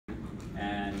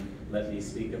let me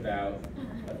speak about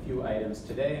a few items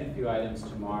today and a few items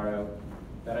tomorrow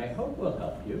that I hope will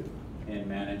help you in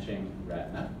managing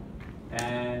retina.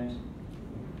 And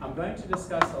I'm going to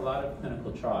discuss a lot of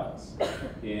clinical trials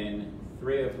in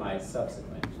 3 of my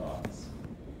subsequent talks.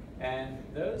 And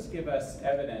those give us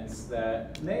evidence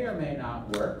that may or may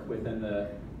not work within the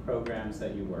programs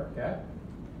that you work at.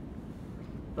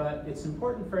 But it's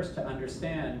important first to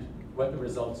understand what the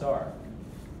results are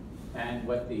and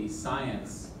what the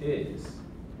science is.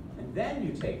 And then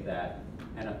you take that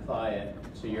and apply it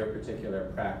to your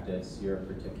particular practice, your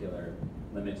particular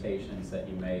limitations that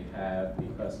you may have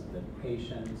because of the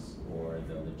patients or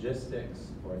the logistics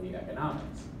or the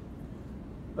economics.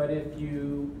 But if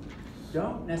you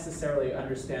don't necessarily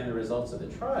understand the results of the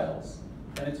trials,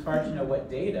 then it's hard to know what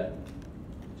data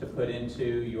to put into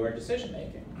your decision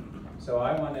making. So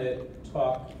I want to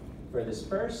talk for this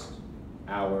first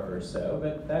hour or so,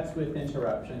 but that's with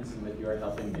interruptions and with your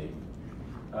helping me.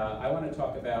 I want to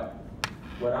talk about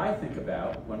what I think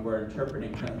about when we're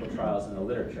interpreting clinical trials in the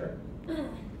literature.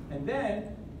 And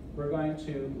then we're going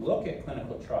to look at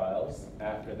clinical trials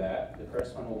after that. The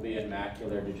first one will be in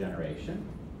macular degeneration.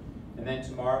 And then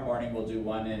tomorrow morning we'll do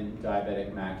one in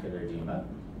diabetic macular edema.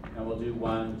 And we'll do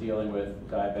one dealing with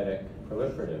diabetic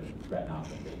proliferative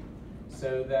retinopathy.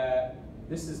 So that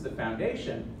this is the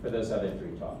foundation for those other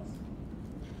 3 talks.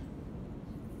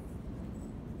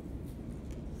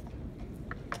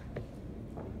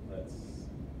 Let's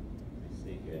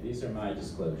see here. These are my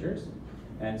disclosures.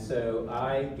 And so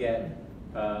I get,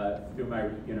 through my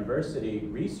university,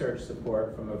 research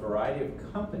support from a variety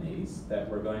of companies that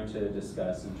we're going to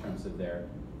discuss in terms of their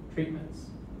treatments.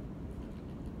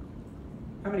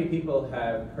 How many people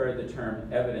have heard the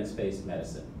term evidence-based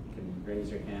medicine? You can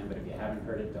raise your hand, but if you haven't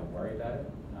heard it, don't worry about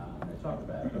it. I'm going to talk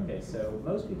about it. Okay, so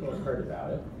most people have heard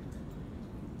about it.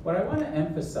 What I want to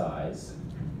emphasize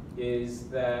is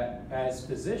that as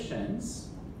physicians,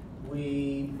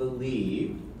 we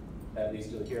believe, at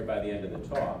least you'll hear by the end of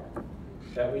the talk,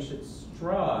 that we should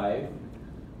strive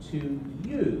to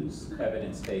use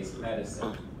evidence-based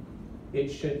medicine. It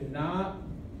should not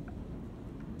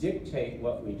dictate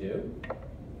what we do.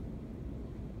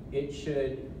 It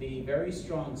should be very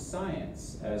strong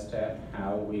science as to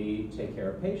how we take care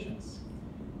of patients.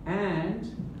 And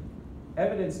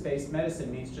evidence-based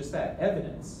medicine means just that,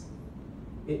 evidence.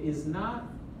 It is not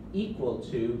equal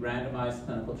to randomized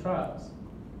clinical trials.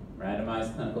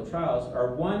 Randomized clinical trials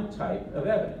are one type of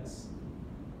evidence.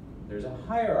 There's a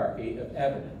hierarchy of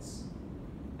evidence.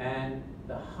 And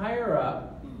the higher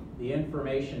up the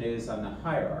information is on the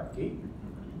hierarchy,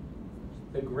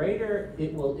 the greater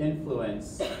it will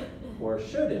influence, or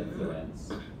should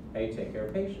influence, how you take care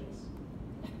of patients.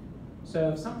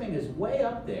 So if something is way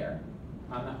up there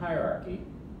on the hierarchy,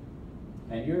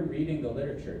 and you're reading the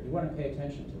literature, you want to pay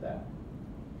attention to that.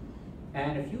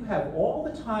 And if you have all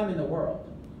the time in the world,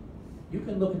 you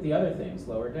can look at the other things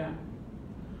lower down.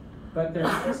 But they're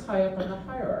this high up on the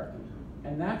hierarchy,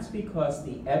 and that's because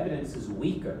the evidence is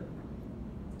weaker.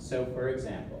 So for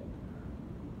example,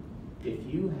 if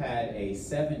you had a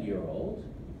 7-year-old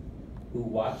who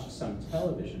watched some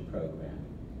television program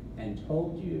and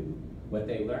told you what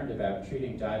they learned about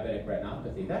treating diabetic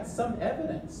retinopathy, that's some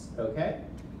evidence, okay?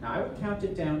 Now I would count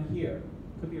it down here.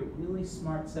 It could be a really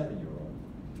smart 7-year-old,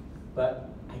 but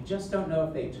I just don't know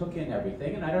if they took in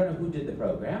everything, and I don't know who did the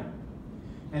program.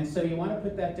 And so you want to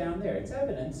put that down there. It's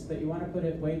evidence, but you want to put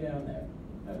it way down there,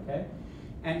 okay?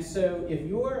 And so if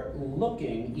you're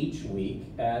looking each week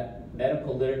at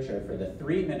medical literature for the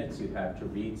 3 minutes you have to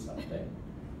read something,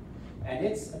 and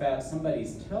it's about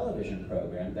somebody's television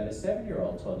program that a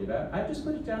 7-year-old told you about, I just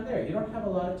put it down there. You don't have a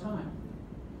lot of time.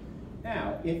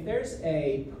 Now, if there's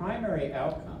a primary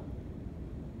outcome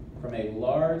from a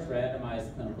large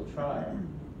randomized clinical trial,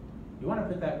 you want to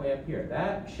put that way up here.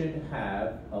 That should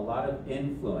have a lot of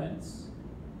influence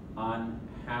on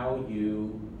how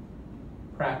you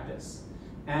practice.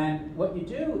 And what you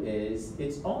do is,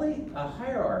 it's only a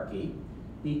hierarchy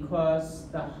because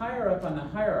the higher up on the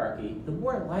hierarchy, the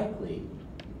more likely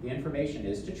the information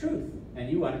is to truth. And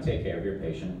you want to take care of your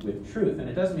patient with truth. And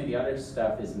it doesn't mean the other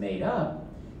stuff is made up.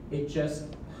 It just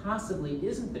possibly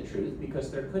isn't the truth because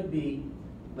there could be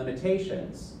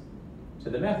limitations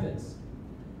to the methods.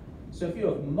 So if you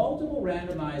have multiple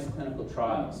randomized clinical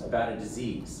trials about a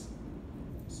disease,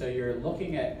 so you're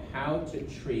looking at how to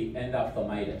treat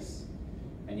endophthalmitis,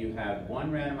 and you have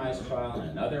one randomized trial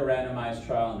and another randomized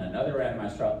trial and another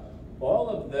randomized trial, all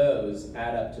of those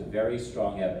add up to very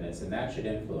strong evidence, and that should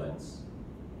influence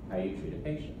how you treat a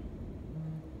patient.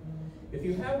 If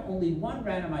you have only one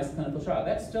randomized clinical trial,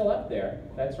 that's still up there,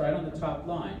 that's right on the top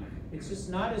line. It's just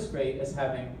not as great as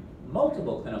having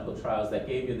multiple clinical trials that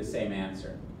gave you the same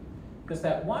answer. Because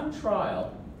that one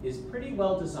trial is pretty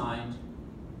well designed,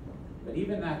 but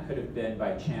even that could have been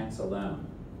by chance alone,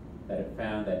 that it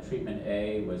found that treatment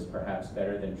A was perhaps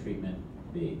better than treatment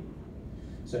B.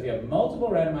 So if you have multiple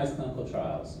randomized clinical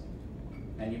trials,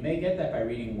 and you may get that by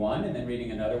reading one and then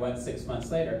reading another one 6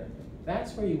 months later,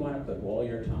 that's where you want to put all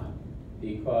your time,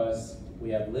 because we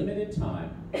have limited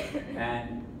time,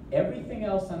 and everything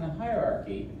else on the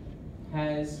hierarchy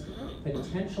has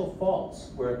potential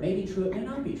faults where it may be true, it may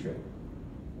not be true.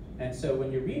 And so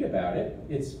when you read about it,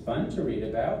 it's fun to read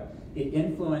about. It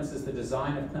influences the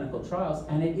design of clinical trials,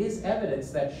 and it is evidence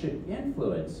that should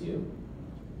influence you.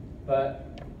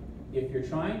 But if you're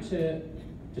trying to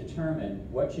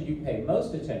determine what should you pay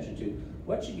most attention to,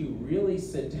 what should you really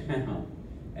sit down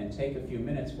and take a few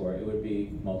minutes for, it would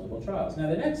be multiple trials. Now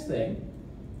the next thing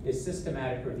is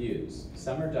systematic reviews.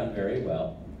 Some are done very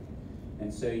well,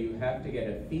 and so you have to get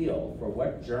a feel for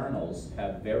what journals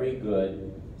have very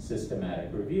good systematic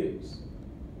reviews.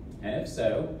 And if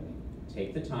so,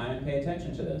 take the time and pay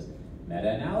attention to those.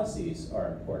 Meta-analyses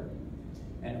are important.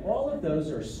 And all of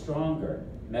those are stronger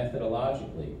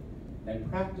methodologically than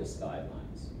practice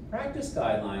guidelines. Practice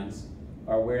guidelines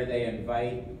are where they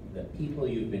invite the people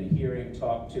you've been hearing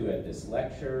talk to at this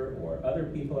lecture or other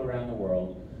people around the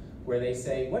world, where they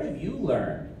say, what have you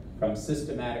learned from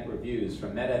systematic reviews,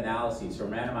 from meta-analyses,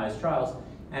 from randomized trials,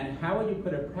 and how would you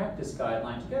put a practice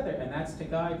guideline together? And that's to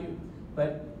guide you.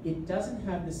 But it doesn't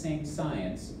have the same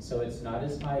science, so it's not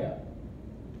as high up.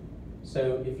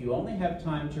 So if you only have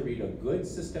time to read a good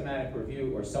systematic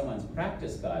review or someone's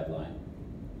practice guideline,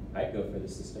 I'd go for the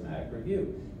systematic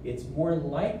review. It's more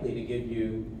likely to give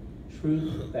you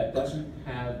truth that doesn't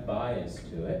have bias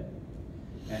to it,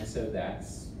 and so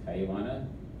that's how you want to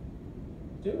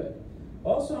do it.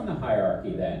 Also on the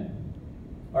hierarchy then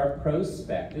are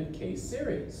prospective case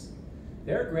series.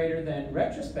 They're greater than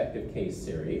retrospective case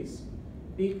series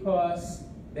because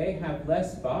they have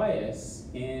less bias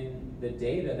in the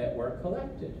data that were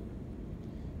collected.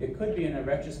 It could be in a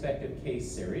retrospective case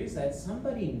series that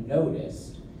somebody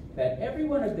noticed that every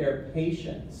one of their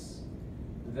patients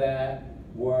that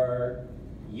were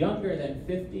younger than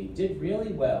 50 did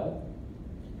really well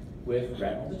with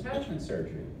retinal detachment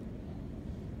surgery.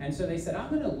 And so they said, I'm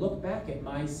going to look back at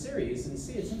my series and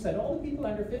see, it seems that all the people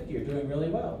under 50 are doing really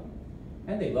well.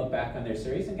 And they look back on their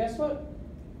series, and guess what?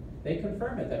 They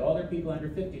confirm it, that all their people under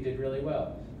 50 did really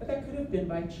well. But that could have been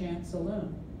by chance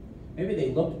alone. Maybe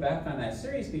they looked back on that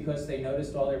series because they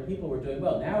noticed all their people were doing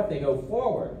well. Now if they go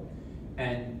forward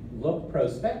and look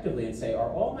prospectively and say,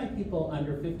 are all my people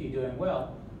under 50 doing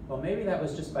well? Well, maybe that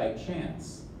was just by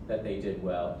chance that they did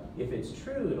well. If it's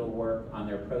true, it'll work on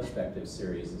their prospective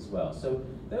series as well. So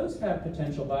those have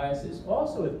potential biases.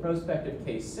 Also with prospective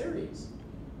case series,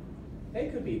 they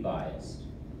could be biased.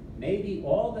 Maybe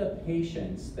all the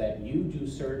patients that you do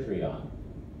surgery on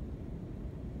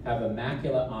have a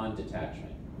macula on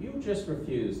detachment. You just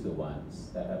refuse the ones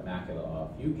that have macula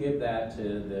off. You give that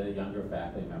to the younger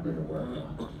faculty member to work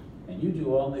on. And you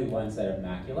do only ones that have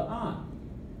macula on.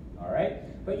 All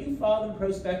right? But you follow them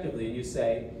prospectively and you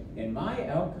say, in my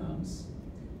outcomes,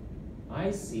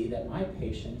 I see that my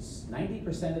patients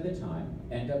 90% of the time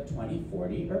end up 20,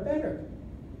 40 or better.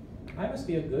 I must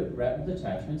be a good retinal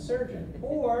detachment surgeon.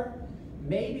 Or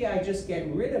maybe I just get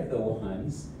rid of the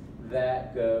ones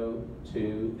that go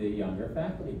to the younger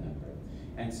faculty member.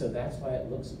 And so that's why it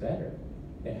looks better.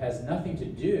 It has nothing to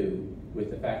do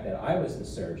with the fact that I was the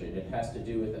surgeon. It has to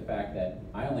do with the fact that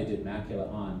I only did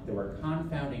macula on. There were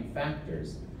confounding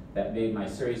factors that made my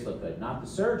series look good. Not the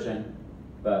surgeon,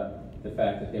 but the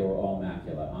fact that they were all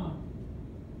macula on.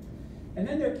 And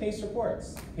then there are case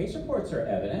reports. Case reports are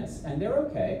evidence, and they're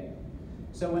okay.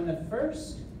 So when the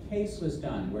first case was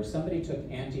done, where somebody took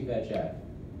anti-VEGF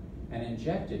and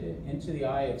injected it into the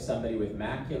eye of somebody with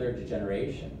macular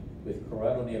degeneration, with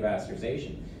choroidal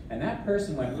neovascularization, and that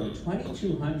person went from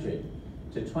 2200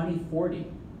 to 2040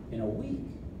 in a week.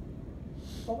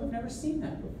 Well, we've never seen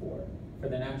that before for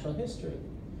the natural history.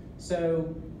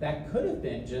 So that could have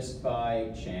been just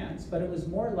by chance, but it was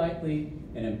more likely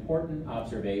an important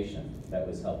observation that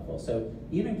was helpful. So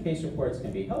even case reports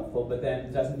can be helpful, but then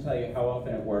it doesn't tell you how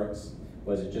often it works.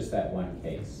 Was it just that one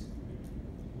case?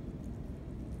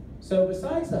 So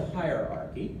besides the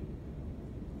hierarchy,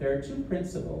 there are two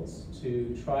principles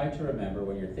to try to remember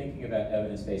when you're thinking about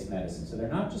evidence-based medicine. So they're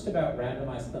not just about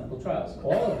randomized clinical trials.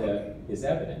 All of it is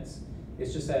evidence.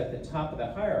 It's just that at the top of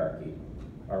the hierarchy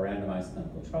are randomized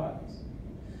clinical trials.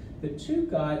 The two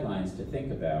guidelines to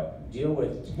think about deal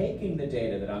with taking the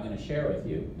data that I'm going to share with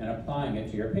you and applying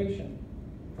it to your patient.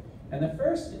 And the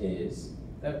first is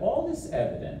that all this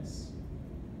evidence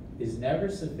is never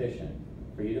sufficient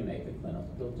for you to make a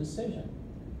clinical decision.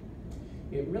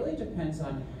 It really depends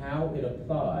on how it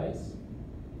applies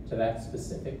to that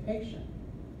specific patient.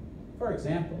 For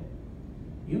example,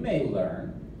 you may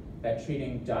learn that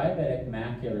treating diabetic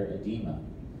macular edema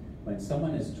when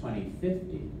someone is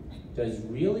 20/50 does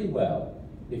really well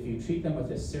if you treat them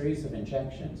with a series of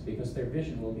injections because their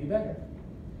vision will be better.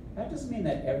 That doesn't mean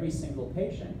that every single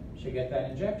patient should get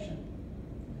that injection.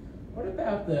 What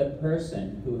about the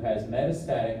person who has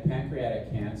metastatic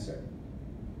pancreatic cancer,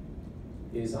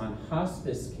 is on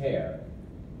hospice care,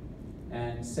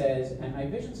 and says, and my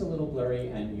vision's a little blurry,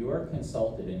 and you're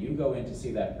consulted, and you go in to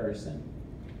see that person,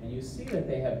 and you see that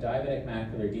they have diabetic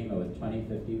macular edema with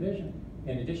 20/50 vision,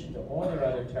 in addition to all their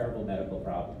other terrible medical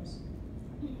problems.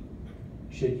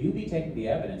 Should you be taking the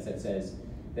evidence that says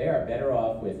they are better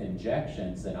off with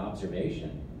injections than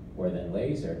observation or than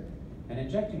laser and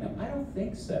injecting them? I don't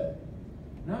think so.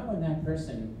 Not when that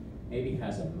person maybe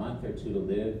has a month or two to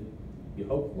live, you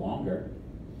hope longer,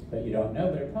 but you don't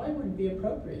know, but it probably wouldn't be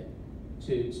appropriate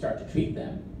to start to treat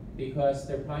them because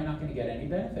they're probably not going to get any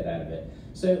benefit out of it.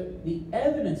 So the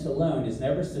evidence alone is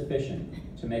never sufficient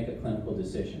to make a clinical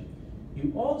decision.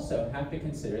 You also have to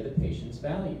consider the patient's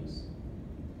values.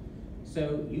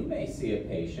 So you may see a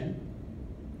patient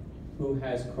who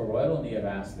has choroidal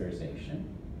neovascularization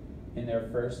in their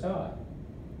first eye.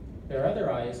 Their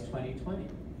other eye is 20/20.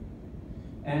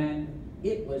 And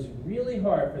it was really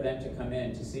hard for them to come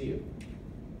in to see you.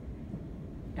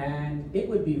 And it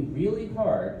would be really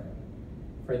hard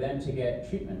for them to get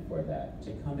treatment for that,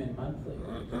 to come in monthly,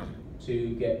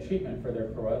 to get treatment for their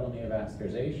choroidal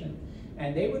neovascularization.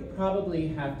 And they would probably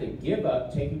have to give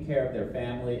up taking care of their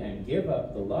family and give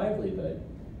up the livelihood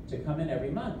to come in every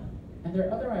month. And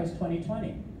their other eye is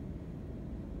 20/20.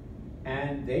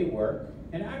 And they work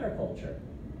in agriculture.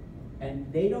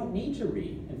 And they don't need to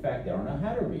read. In fact, they don't know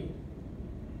how to read.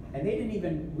 And they didn't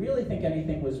even really think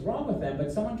anything was wrong with them,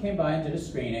 but someone came by and did a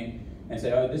screening and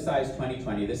said, oh, this size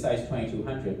 20/20, this size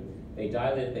 2200. They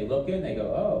dilate it, they look in, they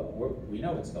go, oh, we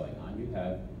know what's going on. You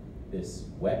have this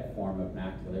wet form of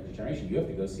macular degeneration. You have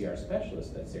to go see our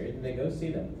specialist that's serious. And they go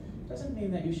see them. Doesn't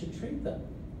mean that you should treat them.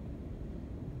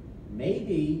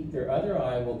 Maybe their other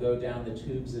eye will go down the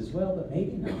tubes as well, but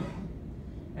maybe not.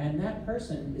 And that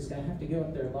person is going to have to give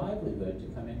up their livelihood to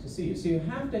come in to see you. So you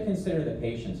have to consider the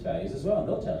patient's values as well, and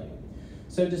they'll tell you.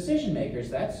 So decision makers,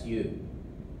 that's you,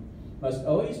 must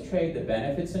always trade the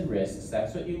benefits and risks.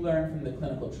 That's what you learn from the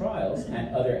clinical trials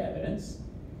and other evidence.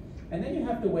 And then you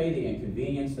have to weigh the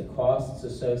inconvenience, the costs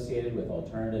associated with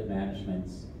alternative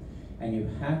managements, and you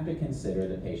have to consider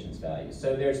the patient's values.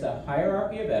 So there's the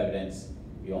hierarchy of evidence.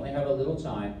 You only have a little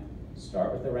time.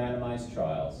 Start with the randomized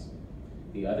trials.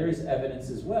 The other is evidence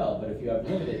as well, but if you have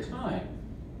limited time,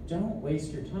 don't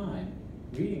waste your time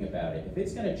reading about it. If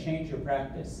it's going to change your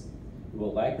practice, it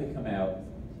will likely come out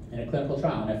in a clinical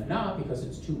trial. And if not, because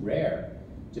it's too rare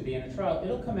to be in a trial,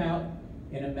 it'll come out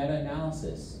in a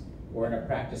meta-analysis or in a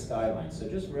practice guideline. So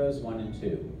just rows 1 and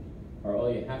 2 are all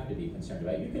you have to be concerned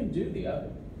about. You can do the other.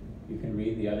 You can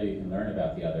read the other, you can learn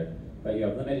about the other, but you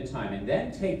have limited time. And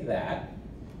then take that,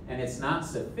 and it's not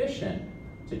sufficient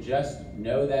to just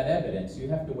know that evidence. You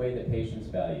have to weigh the patient's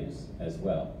values as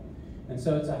well. And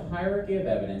so it's a hierarchy of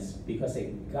evidence because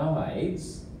it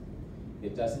guides,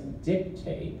 it doesn't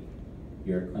dictate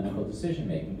your clinical decision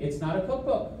making. It's not a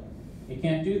cookbook. You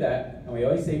can't do that. And we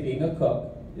always say being a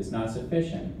cook is not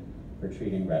sufficient for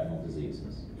treating retinal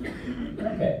diseases.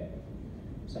 Okay,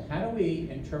 so how do we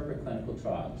interpret clinical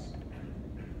trials?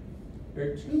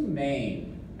 There are two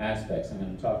main aspects I'm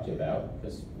going to talk to you about,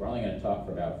 because we're only going to talk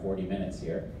for about 40 minutes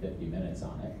here, 50 minutes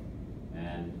on it.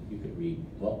 And you could read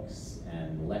books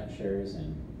and lectures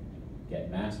and get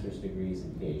master's degrees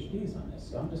and PhDs on this.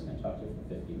 So I'm just going to talk to you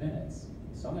for 50 minutes.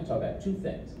 So I'm going to talk about two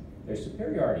things. There's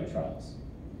superiority trials.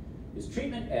 Is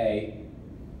treatment A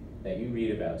that you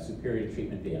read about superior to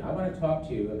treatment B? And I want to talk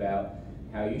to you about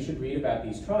how you should read about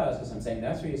these trials, because I'm saying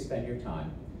that's where you spend your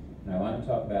time. And I want to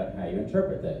talk about how you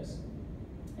interpret those.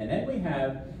 And then we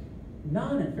have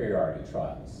non-inferiority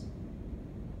trials.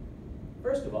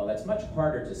 First of all, that's much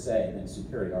harder to say than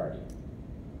superiority.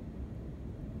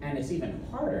 And it's even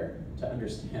harder to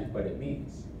understand what it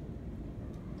means.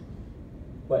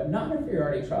 What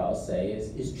non-inferiority trials say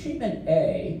is treatment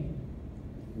A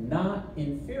not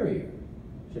inferior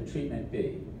to treatment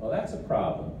B? Well, that's a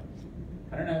problem.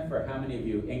 I don't know for how many of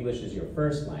you English is your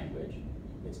first language.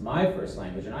 It's my first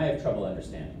language, and I have trouble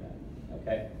understanding that,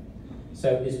 okay?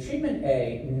 So is treatment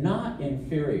A not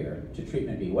inferior to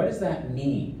treatment B? What does that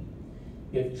mean?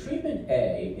 If treatment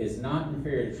A is not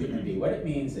inferior to treatment B, what it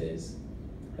means is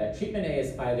that treatment A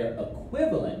is either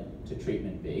equivalent to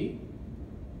treatment B,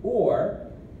 or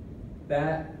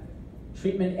that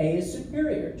treatment A is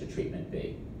superior to treatment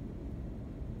B,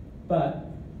 but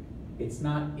it's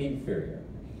not inferior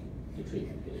to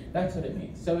treatment B. That's what it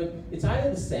means. So it's either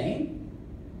the same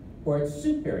or it's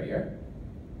superior,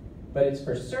 but it's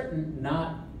for certain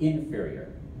not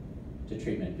inferior to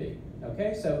treatment B.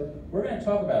 Okay, so we're going to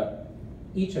talk about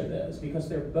each of those because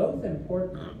they're both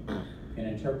important in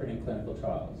interpreting clinical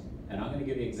trials. And I'm going to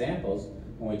give you examples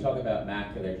when we talk about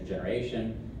macular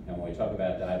degeneration and when we talk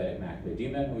about diabetic macular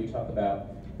edema and when we talk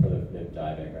about proliferative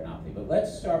diabetic retinopathy. But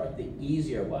let's start with the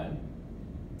easier one.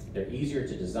 They're easier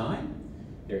to design,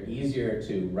 they're easier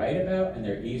to write about, and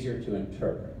they're easier to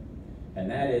interpret. And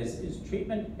that is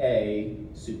treatment A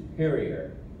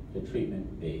superior to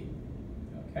treatment B?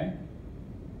 Okay?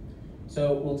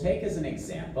 So we'll take as an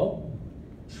example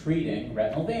treating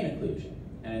retinal vein occlusion.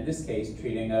 And in this case,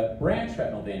 treating a branch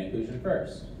retinal vein occlusion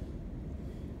first.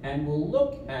 And we'll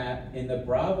look at, in the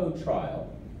Bravo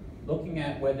trial, looking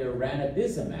at whether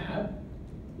ranibizumab,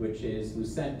 which is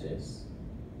Lucentis,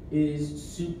 is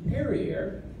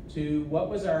superior to what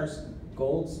was our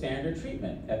gold standard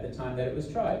treatment at the time that it was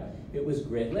tried. It was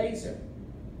grid laser.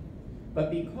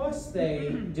 But because they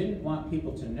didn't want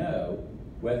people to know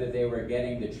whether they were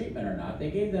getting the treatment or not,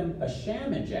 they gave them a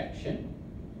sham injection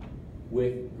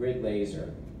with grid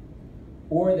laser,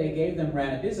 or they gave them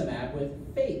ranibizumab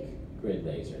with fake grid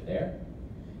laser there.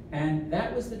 And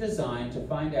that was the design to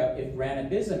find out if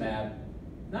ranibizumab,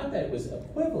 not that it was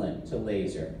equivalent to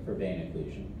laser for vein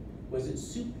occlusion, was it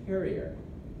superior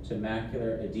to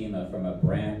macular edema from a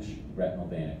branch retinal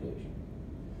vein occlusion?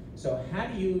 So how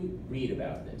do you read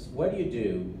about this? What do you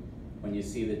do when you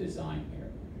see the design here?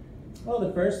 Well,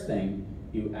 the first thing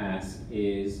you ask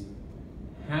is,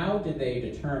 how did they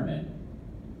determine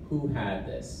who had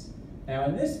this? Now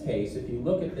in this case, if you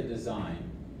look at the design,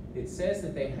 it says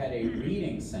that they had a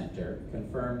reading center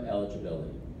confirm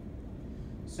eligibility.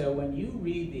 So when you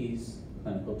read these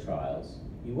clinical trials,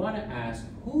 you want to ask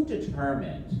who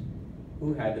determined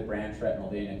who had the branch retinal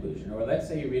vein occlusion, or let's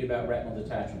say you read about retinal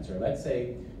detachments, or let's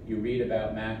say you read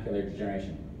about macular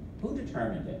degeneration. Who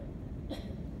determined it?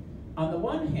 On the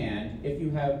one hand, if you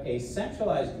have a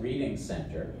centralized reading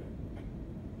center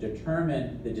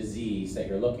determine the disease that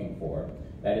you're looking for,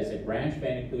 that is a branch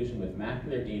vein occlusion with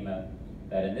macular edema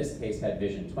that in this case had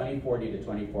vision 2040 to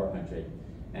 2400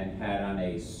 and had on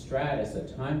a stratus,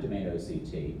 a time-domain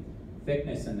OCT,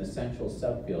 thickness in the central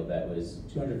subfield that was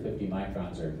 250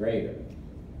 microns or greater.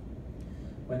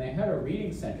 When they have a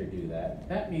reading center do that,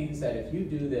 that means that if you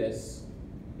do this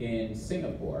in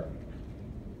Singapore,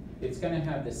 it's going to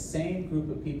have the same group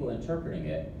of people interpreting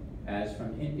it as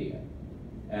from India,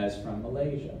 as from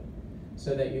Malaysia,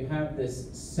 so that you have this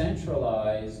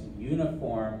centralized,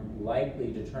 uniform,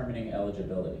 likely determining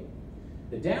eligibility.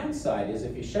 The downside is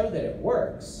if you show that it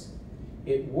works,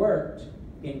 it worked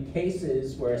in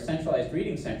cases where a centralized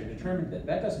reading center determined that.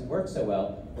 That doesn't work so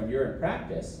well when you're in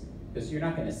practice, because you're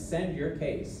not going to send your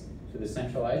case to the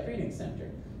centralized reading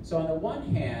center. So on the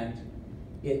one hand,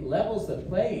 it levels the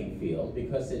playing field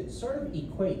because it sort of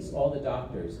equates all the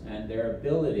doctors and their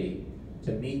ability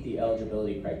to meet the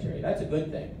eligibility criteria. That's a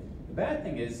good thing. The bad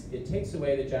thing is it takes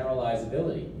away the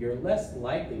generalizability. You're less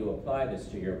likely to apply this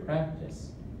to your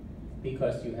practice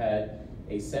because you had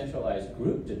a centralized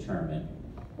group determine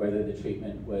whether the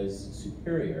treatment was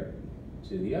superior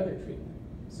to the other treatment.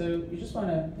 So you just want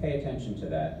to pay attention to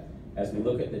that as we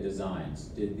look at the designs.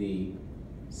 Did the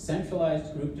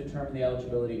centralized group determine the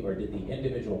eligibility, or did the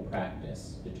individual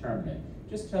practice determine it?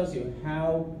 Just tells you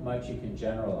how much you can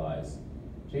generalize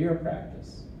to your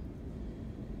practice.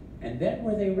 And then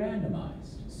were they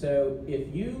randomized? So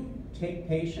if you take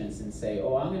patients and say,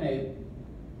 oh, I'm going to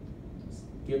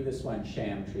give this one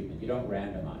sham treatment, you don't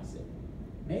randomize it.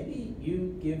 Maybe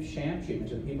you give sham treatment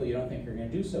to the people you don't think are going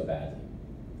to do so badly.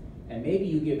 And maybe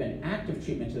you give an active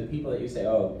treatment to the people that you say,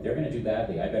 oh, they're going to do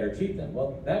badly, I better treat them.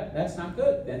 Well, that's not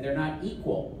good. Then they're not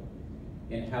equal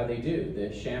in how they do.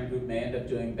 The sham group may end up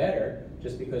doing better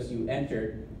just because you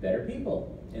entered better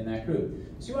people in that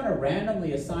group. So you want to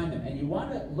randomly assign them, and you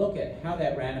want to look at how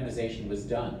that randomization was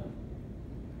done.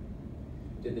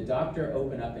 Did the doctor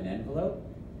open up an envelope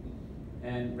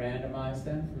and randomize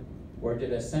them? Or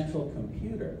did a central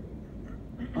computer,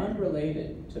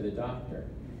 unrelated to the doctor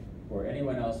or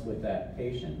anyone else with that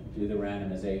patient, do the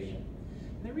randomization?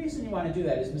 And the reason you want to do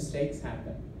that is mistakes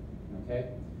happen, okay?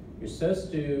 You're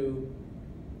supposed to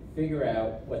figure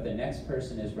out what the next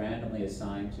person is randomly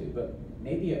assigned to, but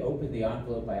maybe you open the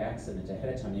envelope by accident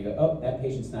ahead of time and you go, oh, that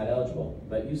patient's not eligible.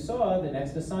 But you saw the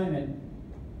next assignment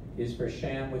is for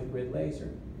sham with grid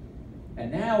laser. And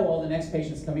now all the next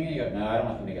patients coming in, you go, no, I don't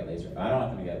want them to get laser. I don't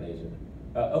want them to get laser.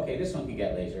 Okay, this one can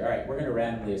get laser. All right, we're going to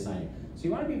randomly assign you. So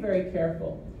you want to be very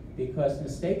careful, because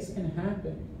mistakes can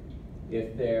happen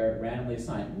if they're randomly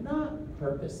assigned, not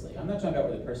purposely. I'm not talking about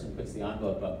where the person puts the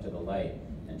envelope up to the light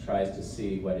and tries to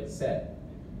see what it said,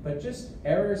 but just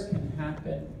errors can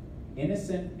happen.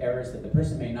 Innocent errors that the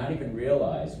person may not even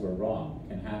realize were wrong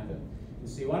can happen. And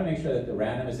so you want to make sure that the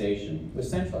randomization was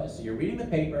centralized. So you're reading the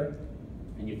paper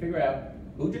and you figure out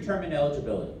who determined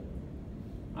eligibility.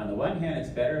 On the one hand, it's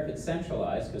better if it's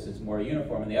centralized because it's more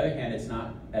uniform. On the other hand, it's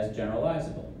not as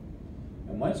generalizable.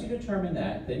 And once you determine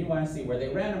that, then you want to see where they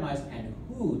randomized and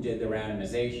who did the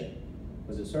randomization.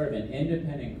 Was it sort of an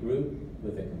independent group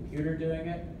with a computer doing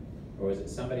it? Or was it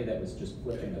somebody that was just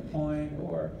flipping a coin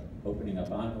or opening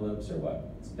up envelopes or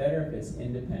what? It's better if it's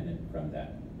independent from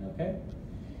that, okay?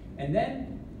 And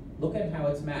then look at how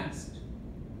it's masked.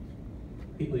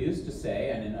 People used to say,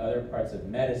 and in other parts of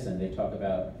medicine, they talk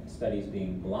about studies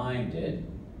being blinded.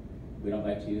 We don't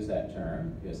like to use that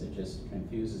term because it just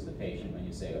confuses the patient when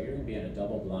you say, oh, you're going to be in a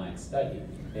double-blind study.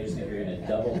 They just think you're going to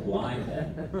double-blind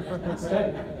them and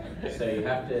study. So you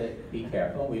have to be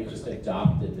careful. We've just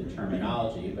adopted the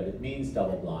terminology, but it means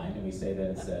double-blind, and we say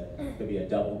that it could be a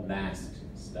double-masked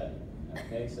study.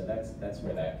 Okay, so that's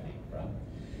where that came from.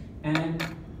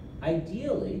 And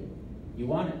ideally, you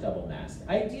want it double-masked.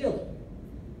 Ideally.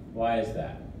 Why is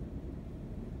that?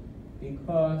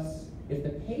 Because if the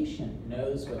patient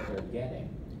knows what they're getting,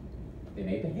 they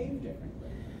may behave differently.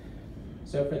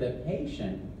 So for the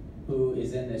patient who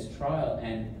is in this trial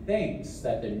and thinks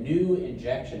that the new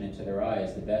injection into their eye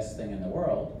is the best thing in the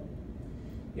world,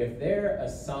 if they're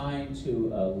assigned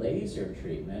to a laser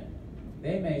treatment,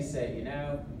 they may say, you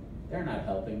know, they're not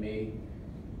helping me.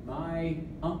 My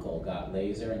uncle got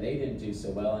laser and they didn't do so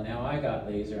well, and now I got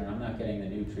laser and I'm not getting the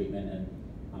new treatment and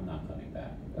I'm not coming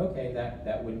back. Okay,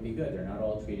 that wouldn't be good. They're not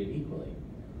all treated equally.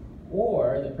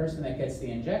 Or the person that gets the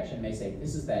injection may say,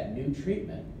 this is that new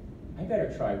treatment. I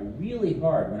better try really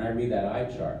hard when I read that eye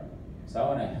chart. So I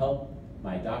want to help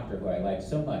my doctor who I like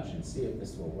so much and see if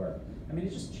this will work. I mean,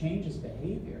 it just changes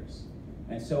behaviors.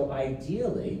 And so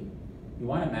ideally, you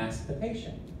want to mask the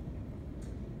patient.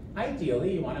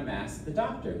 Ideally, you want to mask the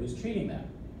doctor who's treating them.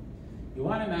 You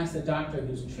want to mask the doctor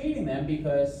who's treating them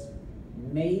because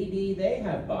maybe they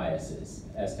have biases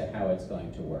as to how it's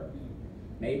going to work.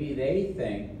 Maybe they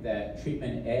think that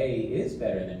treatment A is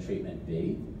better than treatment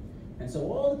B. And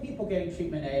so all the people getting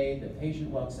treatment A, the patient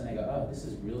walks in and they go, oh, this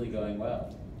is really going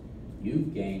well.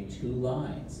 You've gained 2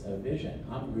 lines of vision.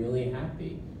 I'm really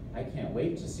happy. I can't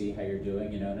wait to see how you're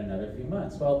doing, in another few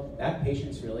months. Well, that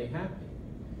patient's really happy.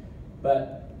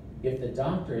 But if the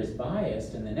doctor is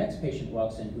biased and the next patient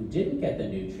walks in who didn't get the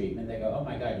new treatment, they go, oh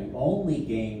my God, you only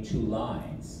gained 2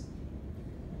 lines.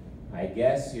 I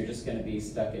guess you're just going to be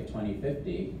stuck at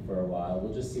 20/50 for a while.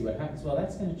 We'll just see what happens. Well,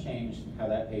 that's going to change how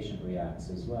that patient reacts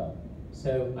as well.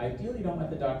 So ideally, you don't want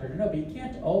the doctor to know, but you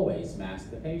can't always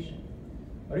mask the patient.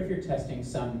 What if you're testing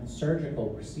some surgical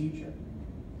procedure?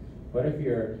 What if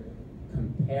you're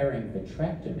comparing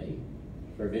vitrectomy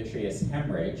for vitreous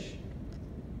hemorrhage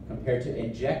compared to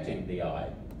injecting the eye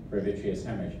for vitreous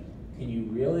hemorrhage? Can you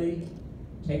really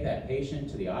take that patient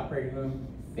to the operating room,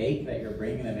 fake that you're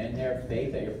bringing them in there,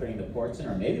 fake that you're putting the ports in,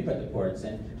 or maybe put the ports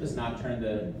in, just not turn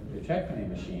the vitrectomy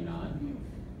machine on,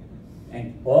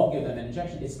 and all give them an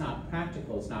injection? It's not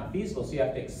practical, it's not feasible, so you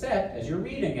have to accept, as you're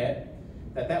reading it,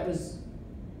 that that was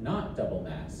not double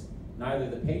masked. Neither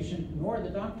the patient nor the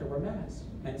doctor were masked.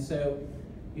 And so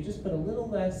you just put a little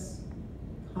less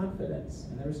confidence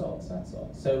in the results, that's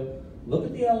all. So look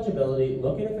at the eligibility,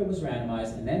 look at if it was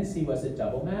randomized, and then see was it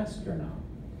double masked or not.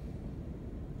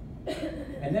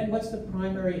 And then what's the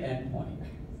primary endpoint?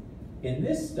 In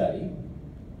this study,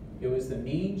 it was the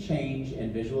mean change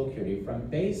in visual acuity from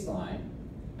baseline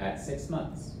at 6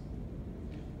 months.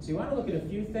 So you want to look at a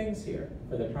few things here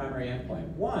for the primary endpoint.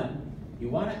 One, you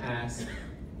want to ask,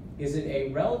 is it a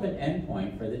relevant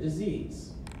endpoint for the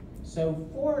disease? So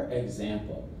for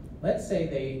example, let's say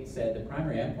they said the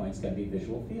primary endpoint is going to be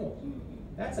visual field.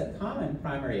 That's a common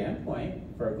primary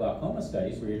endpoint for glaucoma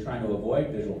studies where you're trying to avoid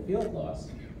visual field loss.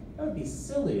 That would be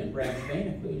silly in branch vein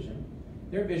occlusion.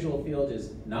 Their visual field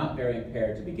is not very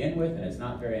impaired to begin with, and it's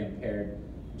not very impaired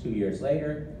 2 years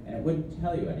later, and it wouldn't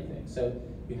tell you anything. So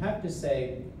you have to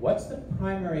say, what's the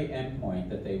primary endpoint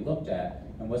that they looked at,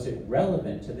 and was it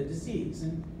relevant to the disease?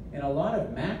 And in a lot of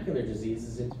macular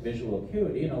diseases, it's visual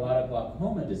acuity. In a lot of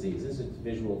glaucoma diseases, it's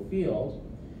visual field.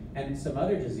 And in some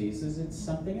other diseases, it's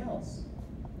something else.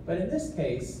 But in this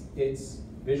case, it's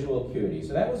visual acuity.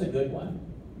 So that was a good one.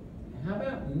 How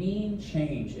about mean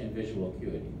change in visual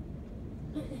acuity?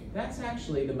 That's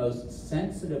actually the most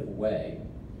sensitive way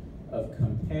of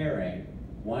comparing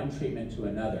one treatment to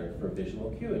another for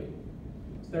visual acuity.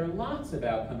 So there are lots of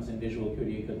outcomes in visual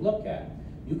acuity you could look at.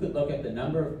 You could look at the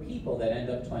number of people that end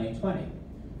up 20/20.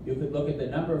 You could look at the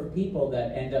number of people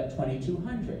that end up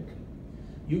 2200.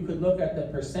 You could look at the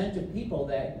percent of people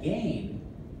that gain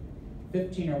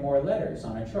 15 or more letters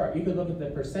on a chart. You could look at the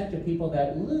percent of people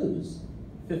that lose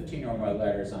 15 or more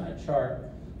letters on a chart.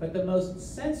 But the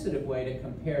most sensitive way to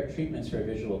compare treatments for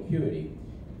visual acuity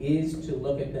is to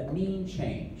look at the mean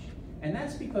change. And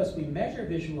that's because we measure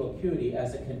visual acuity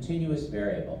as a continuous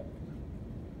variable.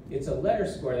 It's a letter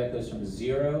score that goes from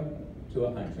 0 to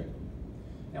 100.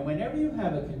 And whenever you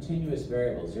have a continuous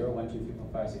variable, 0, 1, 2, 3,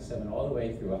 4, 5, 6, 7, all the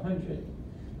way through 100,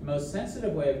 the most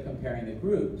sensitive way of comparing the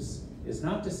groups is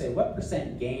not to say what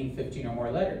percent gained 15 or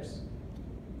more letters.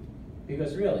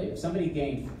 Because really, if somebody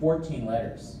gained 14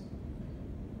 letters,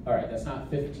 all right, that's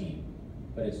not 15,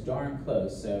 but it's darn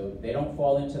close, so they don't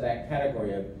fall into that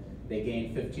category of they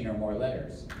gained 15 or more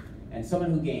letters. And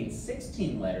someone who gains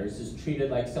 16 letters is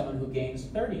treated like someone who gains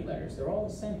 30 letters. They're all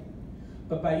the same.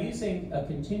 But by using a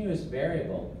continuous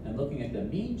variable and looking at the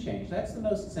mean change, that's the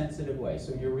most sensitive way.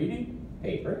 So when you're reading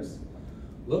papers,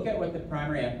 look at what the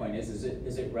primary endpoint is.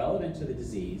 Is it relevant to the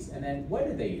disease? And then what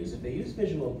do they use? If they use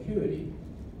visual acuity,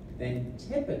 then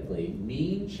typically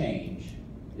mean change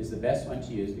is the best one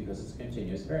to use because it's a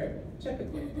continuous variable,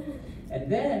 typically. And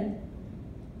then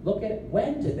look at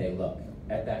when did they look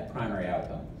at that primary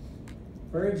outcome.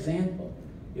 For example,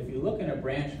 if you look in a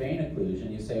branch vein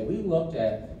occlusion, you say, we looked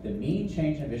at the mean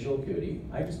change in visual acuity.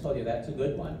 I just told you that's a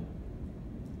good one.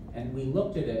 And we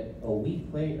looked at it a week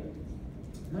later.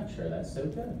 I'm not sure that's so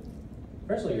good.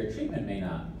 First of all, your treatment may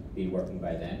not be working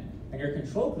by then, and your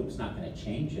control group's not going to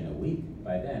change in a week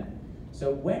by then.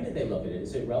 So when did they look at it?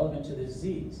 Is it relevant to the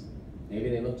disease? Maybe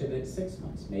they looked at it 6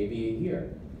 months, maybe a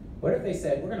year. What if they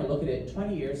said, we're going to look at it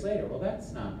 20 years later? Well,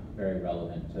 that's not very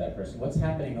relevant to that person. What's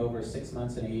happening over 6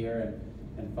 months and a year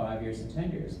and 5 years and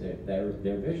 10 years?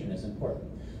 Their vision is important.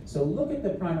 So look at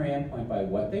the primary endpoint by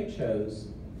what they chose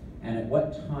and at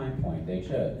what time point they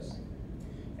chose.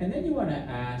 And then you want to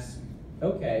ask,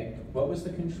 okay, what was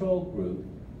the control group,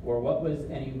 or what was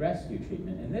any rescue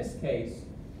treatment? In this case,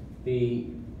 the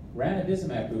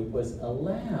ranibizumab group was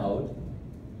allowed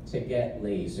to get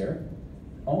laser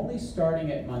only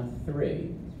starting at month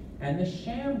 3, and the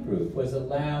sham group was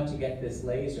allowed to get this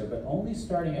laser, but only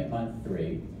starting at month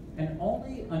 3, and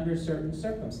only under certain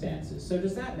circumstances. So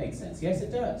does that make sense? Yes,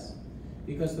 it does.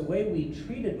 Because the way we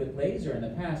treated with laser in the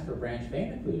past for branch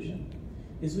vein occlusion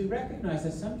is we recognize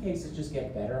that some cases just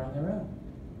get better on their own.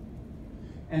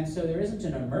 And so there isn't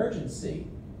an emergency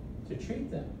to treat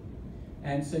them.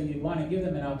 And so you want to give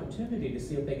them an opportunity to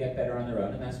see if they get better on their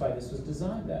own, and that's why this was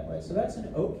designed that way. So that's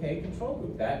an okay control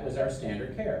group. That was our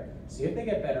standard care. See if they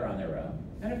get better on their own,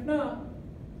 and if not,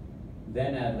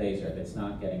 then add laser if it's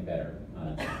not getting better on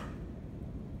its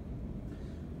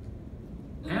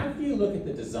own. After you look at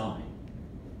the design,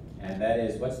 and that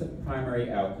is, what's the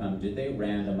primary outcome? Did they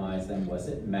randomize them? Was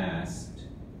it masked?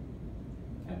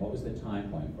 And what was the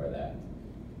time point for that?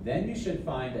 Then you should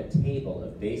find a table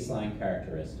of baseline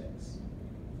characteristics.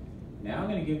 Now I'm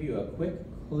going to give you a quick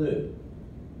clue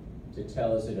to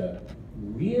tell, is it a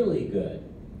really good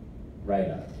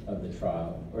write-up of the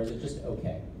trial, or is it just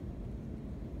okay?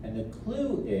 And the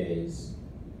clue is,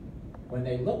 when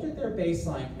they looked at their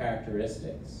baseline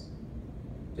characteristics,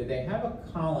 did they have a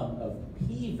column of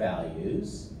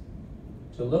p-values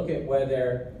to look at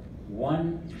whether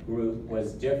one group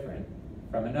was different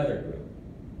from another group?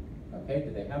 Okay,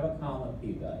 did they have a column of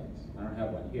p-values? I don't have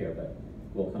one here, but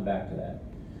we'll come back to that.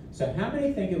 So how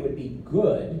many think it would be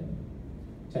good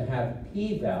to have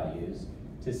p-values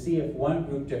to see if one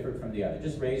group differed from the other?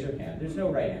 Just raise your hand. There's no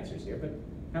right answers here, but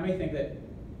how many think that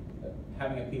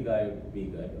having a p-value would be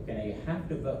good? Okay, now you have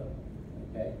to vote,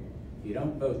 okay? If you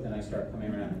don't vote, then I start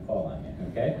coming around and call on you,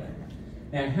 okay?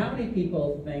 Now, how many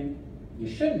people think you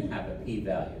shouldn't have a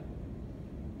p-value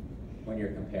when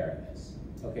you're comparing this?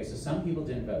 Okay, so some people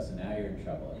didn't vote, so now you're in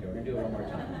trouble. Okay, we're gonna do it one more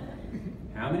time.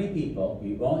 How many people,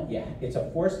 you won't, yeah, it's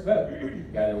a forced vote.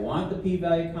 You either want the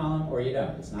p-value column or you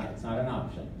don't. It's not an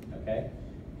option, okay?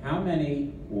 How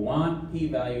many want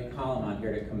p-value column on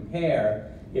here to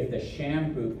compare if the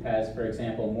sham group has, for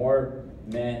example, more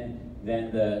men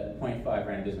than the 0.5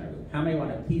 ranibizumab group? How many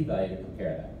want a p-value to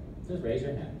compare that? Just raise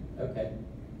your hand, okay.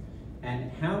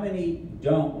 And how many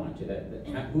don't want to?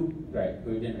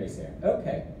 Who didn't raise their hand?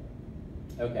 Okay.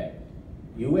 Okay,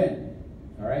 you win.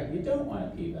 All right, you don't want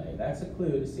a p-value. That's a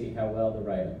clue to see how well the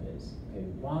write-up is. Okay,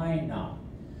 why not?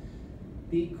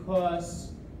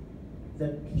 Because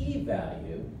the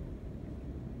p-value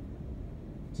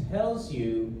tells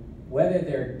you whether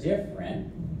they're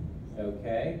different,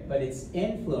 okay? But it's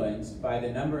influenced by the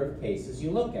number of cases you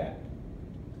look at.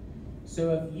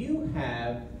 So if you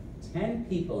have 10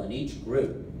 people in each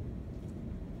group,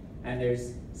 and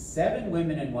there's 7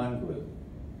 women in one group,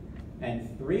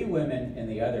 and 3 women in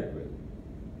the other group,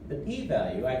 the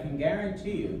p-value, I can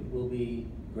guarantee you, will be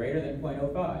greater than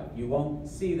 0.05. You won't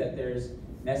see that there's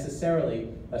necessarily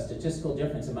a statistical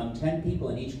difference among 10 people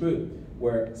in each group,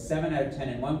 where 7 out of 10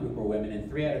 in one group are women and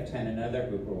 3 out of 10 in another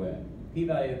group are women.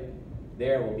 P-value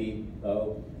there will be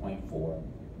 0.4,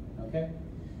 okay?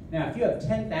 Now, if you have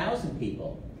 10,000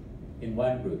 people in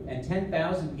one group and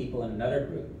 10,000 people in another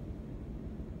group,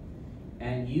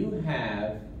 and you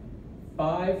have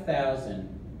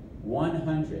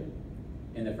 5,100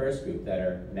 in the first group that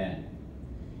are men,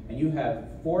 and you have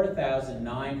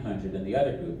 4,900 in the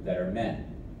other group that are men,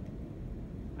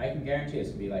 I can guarantee it's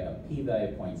going to be like a p-value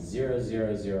of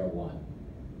 0.0001.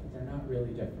 But they're not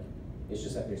really different. It's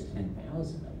just that there's 10,000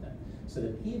 of them. So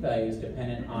the p-value is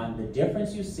dependent on the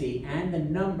difference you see and the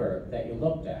number that you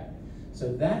looked at.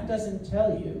 So that doesn't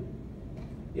tell you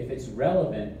if it's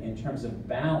relevant in terms of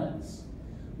balance.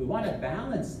 We want to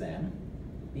balance them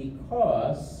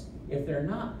because if they're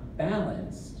not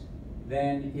balanced,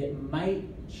 then it might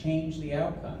change the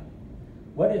outcome.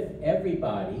 What if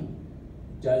everybody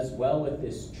does well with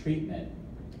this treatment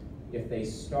if they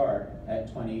start at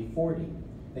 2040?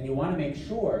 Then you want to make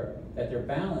sure that they're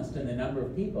balanced in the number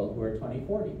of people who are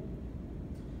 2040.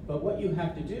 But what you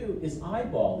have to do is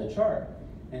eyeball the chart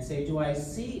and say, do I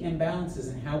see imbalances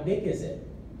and how big is it?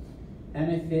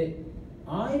 And if it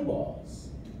eyeballs,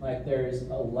 like there's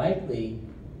a likely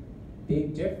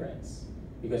big difference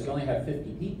because you only have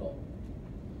 50 people,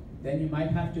 then you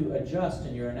might have to adjust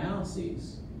in your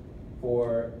analyses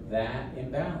for that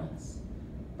imbalance.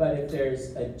 But if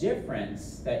there's a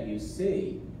difference that you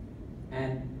see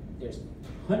and there's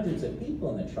hundreds of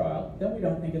people in the trial, then we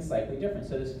don't think it's likely different.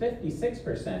 So there's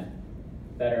 56%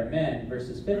 that are men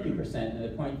versus 50% in the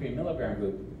 0.3 milligram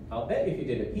group. I'll bet if you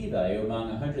did a p-value among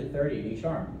 130 in each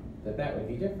arm, that would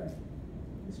be different.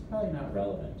 It's probably not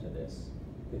relevant to this.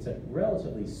 It's a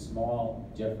relatively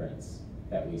small difference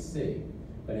that we see,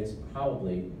 but it's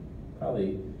probably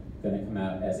going to come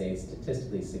out as a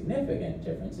statistically significant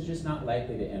difference. It's just not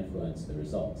likely to influence the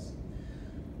results.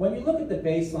 When you look at the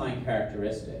baseline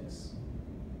characteristics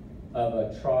of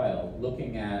a trial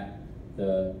looking at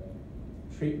the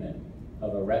treatment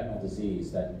of a retinal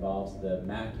disease that involves the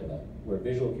macula, where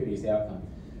visual acuity is the outcome,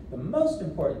 the most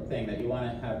important thing that you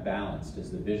want to have balanced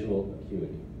is the visual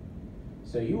acuity.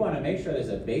 So you want to make sure there's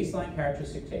a baseline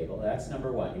characteristic table. That's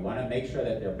number one. You want to make sure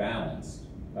that they're balanced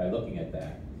by looking at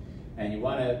that. And you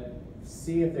want to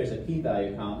see if there's a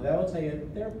p-value column. That will tell you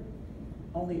they're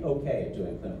only okay at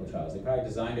doing clinical trials. They probably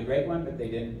designed a great one, but they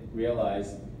didn't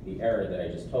realize the error that I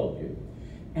just told you.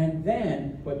 And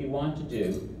then what you want to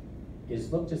do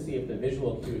is look to see if the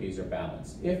visual acuities are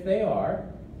balanced. If they are,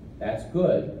 that's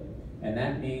good, and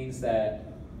that means that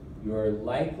you're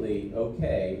likely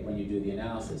okay when you do the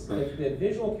analysis. If the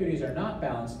visual acuities are not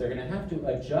balanced, they're going to have to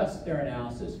adjust their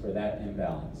analysis for that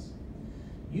imbalance.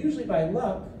 Usually by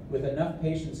luck, with enough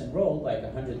patients enrolled, like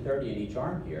 130 in each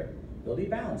arm here, they'll be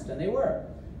balanced, and they were.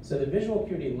 So the visual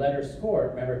acuity letter score,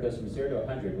 remember it goes from 0 to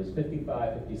 100, was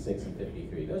 55, 56, and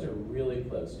 53. Those are really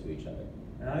close to each other.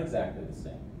 They're not exactly the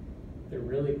same. They're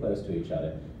really close to each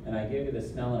other. And I gave you the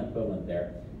Snellen equivalent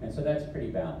there, and so that's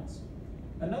pretty balanced.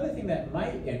 Another thing that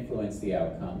might influence the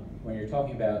outcome when you're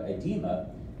talking about edema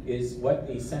is what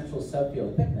the central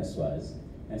subfield thickness was.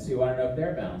 And so you want to know if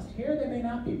they're balanced. Here they may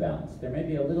not be balanced. There may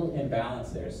be a little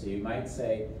imbalance there. So you might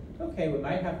say, okay, we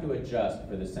might have to adjust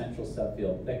for the central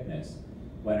subfield thickness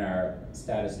when our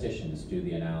statisticians do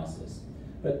the analysis.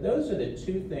 But those are the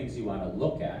two things you want to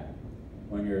look at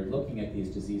when you're looking at these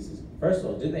diseases. First of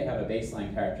all, do they have a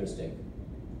baseline characteristic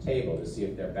table to see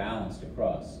if they're balanced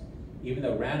across? Even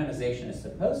though randomization is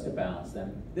supposed to balance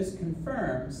them, this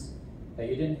confirms that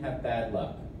you didn't have bad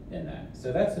luck in that.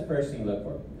 So that's the first thing you look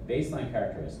for, the baseline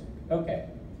characteristic. Okay.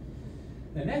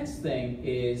 The next thing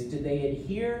is, did they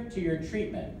adhere to your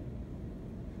treatment?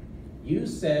 You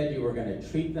said you were going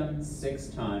to treat them 6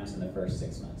 times in the first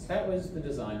 6 months. That was the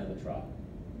design of the trial.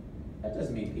 That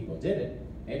doesn't mean people did it.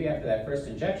 Maybe after that first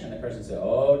injection, the person said,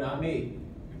 oh, not me.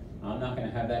 I'm not going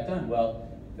to have that done. Well,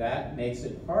 that makes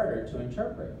it harder to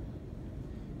interpret.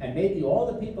 And maybe all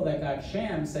the people that got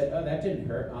sham said, oh, that didn't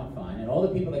hurt, I'm fine. And all the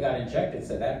people that got injected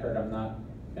said, that hurt, I'm not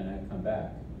going to come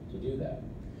back to do that.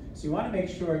 So you want to make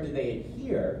sure, did they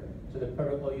adhere to the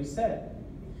protocol you said?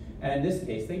 And in this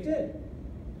case, they did.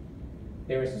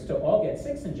 They were supposed to all get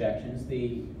 6 injections.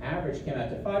 The average came out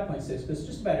to 5.6 because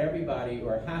just about everybody,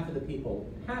 or half of the people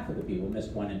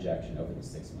missed 1 injection over the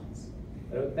 6 months.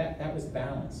 That was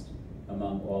balanced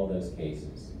among all those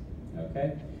cases,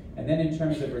 okay? And then in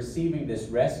terms of receiving this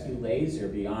rescue laser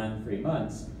beyond 3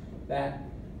 months, that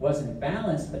wasn't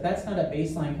balanced, but that's not a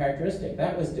baseline characteristic.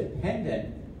 That was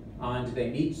dependent on do they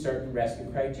meet certain rescue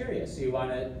criteria. So you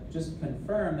want to just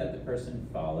confirm that the person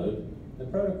followed the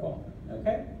protocol,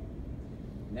 okay?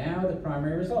 Now the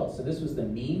primary results. So this was the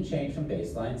mean change from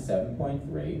baseline,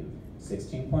 7.3,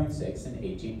 16.6, and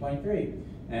 18.3.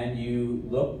 And you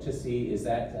look to see, is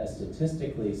that a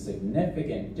statistically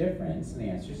significant difference? And the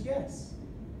answer is yes.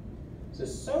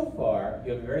 So far,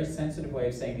 you have a very sensitive way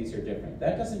of saying these are different.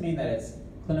 That doesn't mean that it's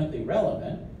clinically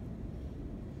relevant.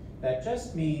 That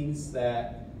just means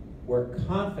that we're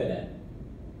confident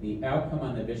the outcome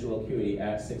on the visual acuity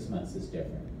at 6 months is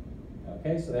different.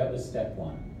 Okay, so that was step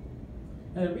one.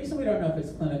 Now the reason we don't know if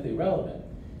it's clinically relevant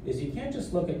is you can't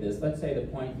just look at this, let's say the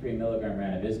 0.3 milligram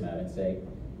ranibizumab, and say,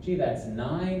 gee, that's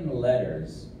 9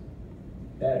 letters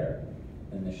better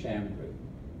than the sham group.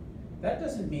 That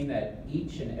doesn't mean that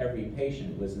each and every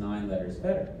patient was 9 letters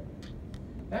better.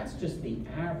 That's just the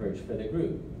average for the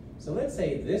group. So let's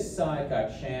say this side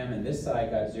got sham and this side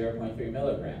got 0.3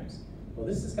 milligrams. Well,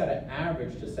 this has got an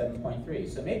average to 7.3.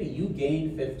 So maybe you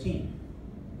gained 15,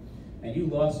 and you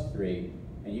lost 3,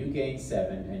 and you gained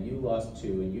 7, and you lost 2,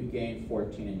 and you gained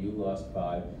 14, and you lost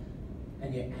 5,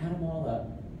 and you add them all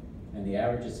up, and the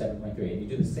average is 7.3. And you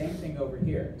do the same thing over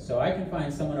here. So I can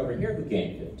find someone over here who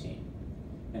gained 15.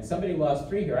 And somebody lost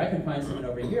 3 here. I can find someone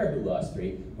over here who lost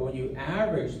 3. But when you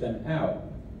average them out,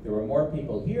 there were more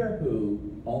people here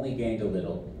who only gained a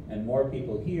little, and more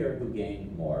people here who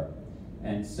gained more.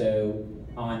 And so,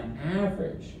 on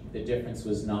average, the difference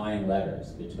was 9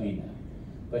 letters between them.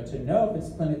 But to know if it's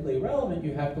clinically relevant,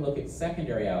 you have to look at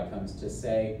secondary outcomes to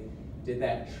say, did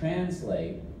that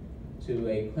translate to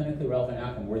a clinically relevant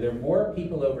outcome? Were there more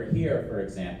people over here, for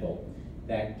example,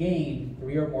 that gained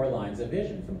 3 or more lines of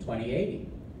vision from 20/80?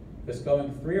 Because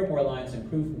going 3 or more lines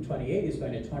improved from 20/80 is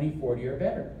going to 20/40 or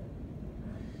better.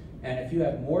 And if you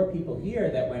have more people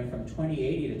here that went from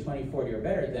 20/80 to 20/40 or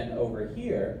better than over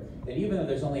here, then even though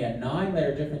there's only a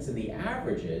 9-letter difference in the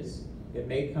averages, it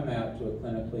may come out to a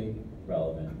clinically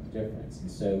relevant difference.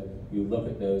 And so you look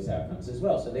at those outcomes as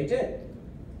well. So they did.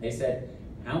 They said,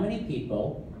 how many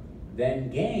people then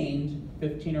gained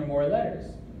 15 or more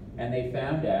letters? And they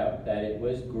found out that it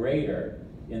was greater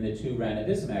in the 2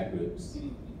 ranibizumab groups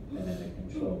than in the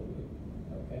control group.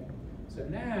 Okay? So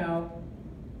now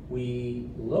we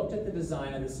looked at the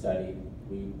design of the study.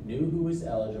 We knew who was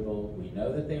eligible. We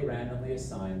know that they randomly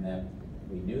assigned them.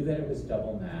 We knew that it was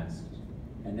double masked.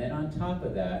 And then on top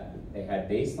of that, they had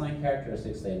baseline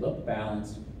characteristics. They looked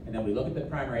balanced. And then we look at the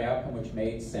primary outcome, which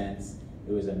made sense.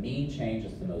 It was a mean change.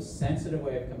 It's the most sensitive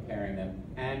way of comparing them.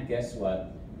 And guess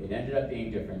what? It ended up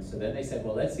being different. So then they said,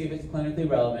 well, let's see if it's clinically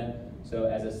relevant. So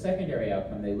as a secondary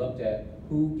outcome, they looked at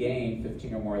who gained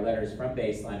 15 or more letters from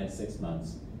baseline at 6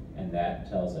 months. And that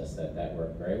tells us that that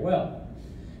worked very well.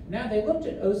 Now they looked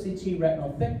at OCT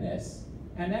retinal thickness,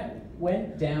 and that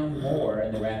went down more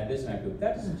in the ranibizumab group.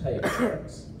 That doesn't tell you it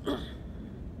works.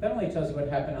 That only tells you what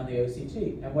happened on the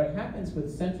OCT. And what happens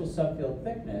with central subfield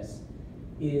thickness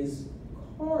is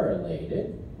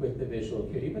correlated with the visual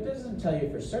acuity, but doesn't tell you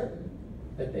for certain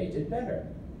that they did better.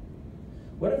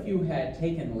 What if you had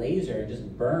taken laser and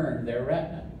just burned their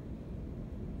retina?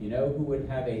 You know who would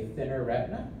have a thinner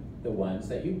retina? The ones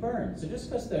that you burn. So just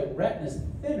because the retina is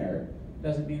thinner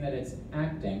doesn't mean that it's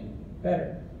acting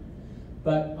better.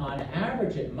 But on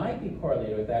average, it might be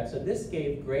correlated with that, so this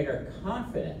gave greater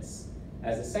confidence.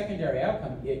 As a secondary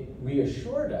outcome, it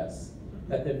reassured us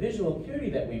that the visual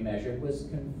acuity that we measured was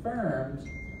confirmed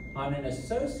on an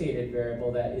associated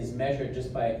variable that is measured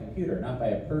just by a computer, not by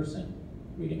a person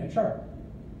reading a chart.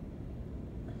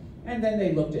 And then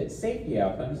they looked at safety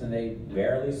outcomes, and they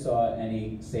barely saw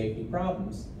any safety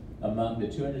problems among the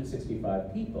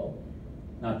 265 people,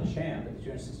 not the sham, but the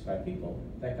 265 people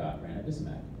that got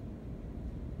ranibizumab.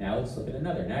 Now let's look at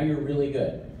another. Now you're really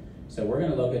good. So we're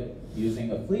going to look at using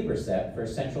aflibercept for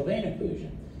central vein occlusion.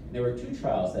 And there were 2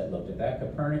 trials that looked at that,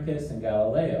 Copernicus and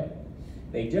Galileo.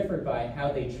 They differed by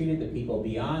how they treated the people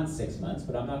beyond 6 months,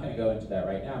 but I'm not going to go into that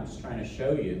right now. I'm just trying to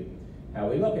show you how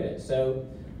we look at it. So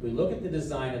we look at the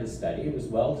design of the study. It was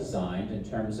well designed in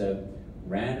terms of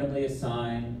randomly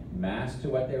assigned, masked to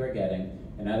what they were getting.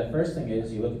 And now the first thing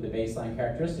is you look at the baseline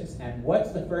characteristics. And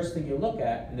what's the first thing you look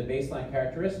at in the baseline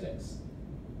characteristics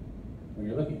when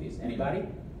you're looking at these? Anybody?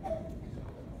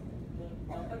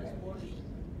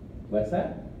 What's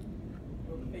that?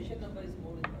 Patient number is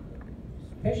more in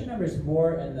Patient number is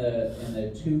more in the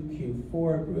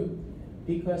 2Q4 group,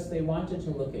 Because they wanted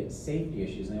to look at safety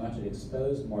issues and they wanted to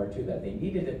expose more to that. They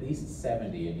needed at least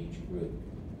 70 in each group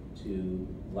to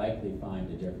likely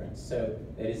find a difference. So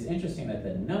it is interesting that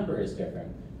the number is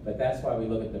different, but that's why we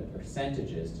look at the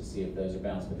percentages to see if those are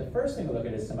balanced. But the first thing to look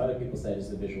at, is some other people said, is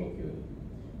the visual acuity.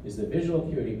 Is the visual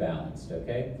acuity balanced,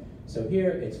 okay? So here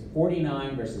it's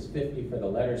 49 versus 50 for the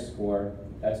letter score.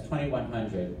 That's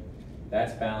 2100.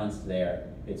 That's balanced there.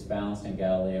 It's balanced in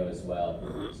Galileo as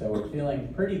well. So we're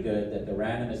feeling pretty good that the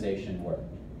randomization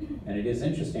worked. And it is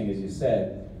interesting, as you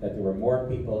said, that there were more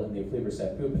people in the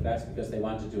aflibercept group, but that's because they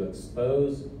wanted to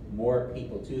expose more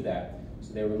people to that.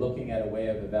 So they were looking at a way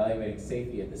of evaluating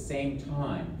safety at the same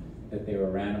time that they were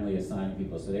randomly assigning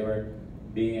people. So they were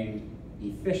being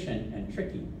efficient and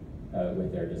tricky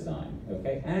with their design,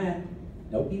 okay? And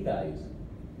no p-values,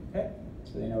 okay?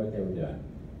 So they know what they were doing.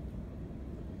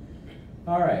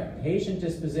 All right, patient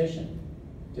disposition.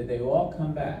 Did they all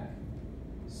come back?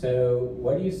 So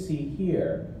what do you see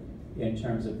here in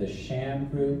terms of the sham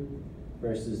group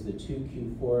versus the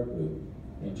 2Q4 group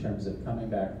in terms of coming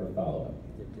back for follow-up?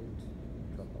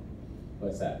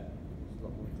 What's that?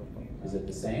 Is it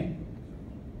the same?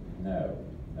 No.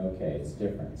 Okay, it's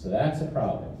different. So that's a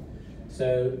problem.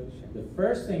 So the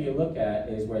first thing you look at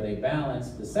is where they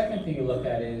balance. The second thing you look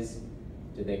at is,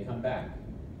 did they come back?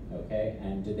 Okay,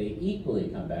 and do they equally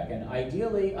come back? And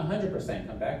ideally, 100%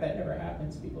 come back. That never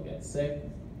happens. People get sick,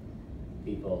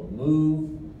 people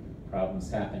move, problems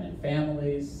happen in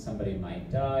families, somebody might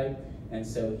die. And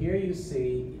so here you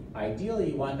see,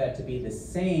 ideally you want that to be the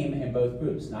same in both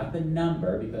groups, not the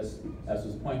number, because as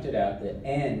was pointed out, the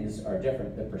n's are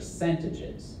different, the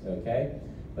percentages, okay?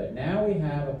 But now we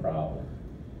have a problem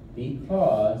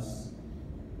because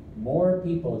more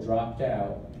people dropped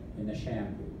out in the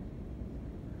sham group.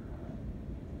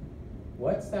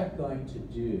 What's that going to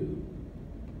do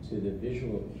to the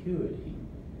visual acuity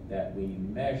that we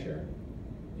measure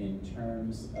in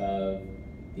terms of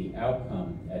the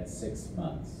outcome at 6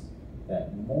 months?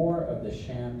 That more of the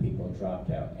sham people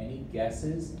dropped out. Any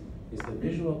guesses? Is the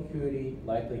visual acuity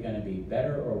likely going to be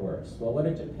better or worse? Well, what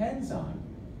it depends on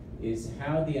is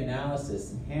how the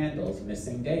analysis handles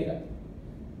missing data.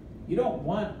 You don't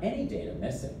want any data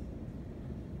missing.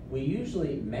 We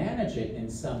usually manage it in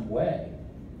some way.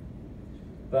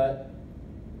 But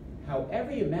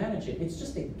however you manage it, it's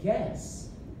just a guess.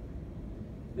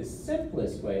 The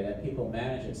simplest way that people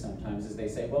manage it sometimes is they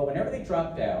say, well, whenever they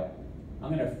dropped out,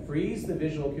 I'm going to freeze the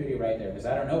visual acuity right there because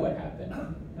I don't know what happened,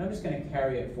 and I'm just going to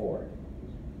carry it forward.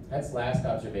 That's last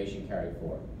observation carried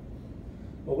forward.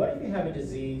 But what if you have a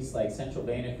disease like central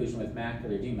vein occlusion with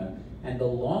macular edema, and the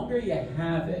longer you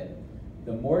have it,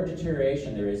 the more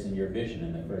deterioration there is in your vision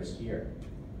in the first year?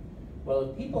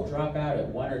 Well, if people drop out at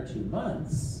 1 or 2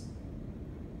 months,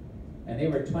 and they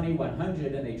were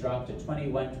 2100 and they dropped to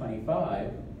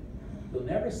 2125, you'll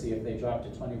never see if they dropped to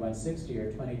 2160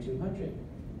 or 2200,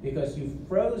 because you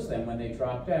froze them when they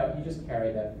dropped out, you just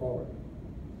carry that forward.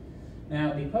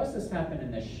 Now, because this happened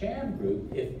in the sham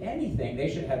group, if anything,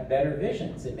 they should have better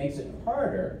visions. It makes it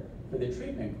harder for the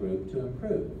treatment group to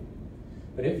improve.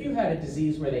 But if you had a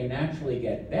disease where they naturally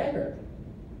get better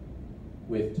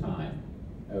with time,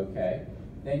 okay,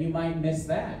 then you might miss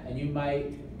that, and you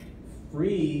might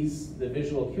freeze the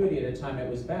visual acuity at a time it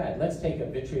was bad. Let's take a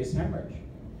vitreous hemorrhage.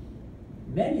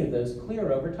 Many of those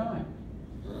clear over time.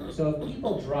 So if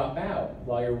people drop out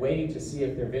while you're waiting to see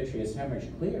if their vitreous hemorrhage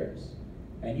clears,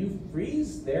 and you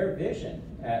freeze their vision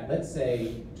at, let's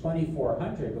say,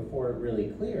 2400 before it really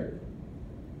cleared,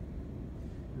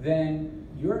 then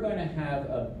you're going to have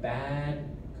a bad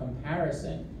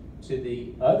comparison to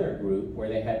the other group where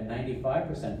they had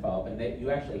 95% follow-up, and you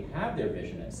actually have their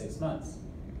vision at 6 months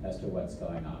as to what's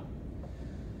going on.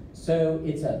 So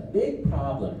it's a big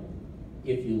problem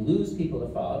if you lose people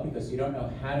to follow-up because you don't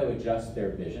know how to adjust their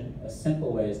vision. A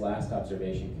simple way is last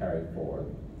observation carried forward.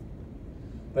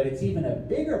 But it's even a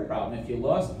bigger problem if you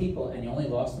lost people and you only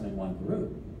lost them in one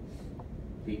group,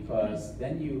 because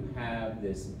then you have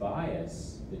this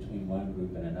bias between one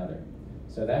group and another.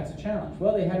 So that's a challenge.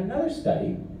 Well, they had another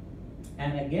study,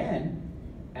 and again,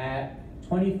 at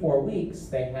 24 weeks,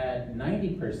 they had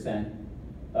 90%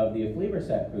 of the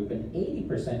aflibercept group and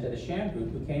 80% of the sham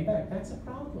group who came back. That's a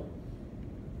problem.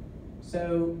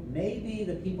 So maybe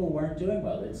the people weren't doing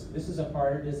well. This is a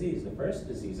harder disease. The first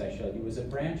disease I showed you was a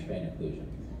branch vein occlusion.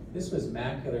 This was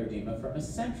macular edema from a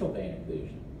central vein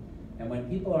occlusion. And when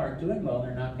people aren't doing well and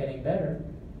they're not getting better,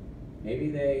 maybe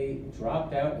they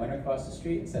dropped out, went across the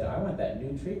street and said, I want that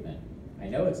new treatment. I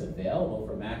know it's available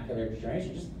for macular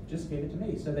degeneration, just give it to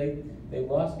me. So they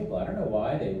lost people. I don't know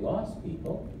why they lost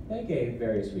people. They gave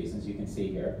various reasons you can see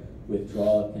here.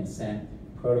 Withdrawal of consent,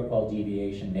 Protocol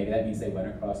deviation, maybe that means they went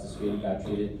across the street and got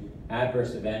treated.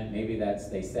 Adverse event, maybe that's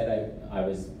they said I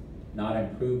was not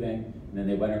improving, and then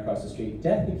they went across the street.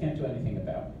 Death you can't do anything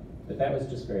about, but that was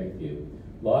just very few.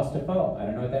 Loss to follow, I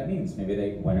don't know what that means. Maybe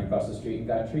they went across the street and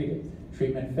got treated.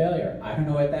 Treatment failure, I don't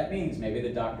know what that means. Maybe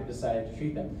the doctor decided to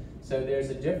treat them. So there's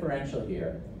a differential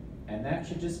here, and that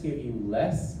should just give you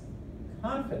less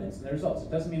confidence in the results.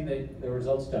 It doesn't mean that the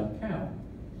results don't count.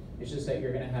 It's just that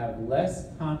you're going to have less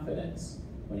confidence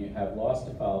when you have loss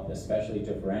to follow-up, especially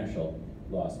differential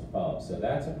loss to follow-up. So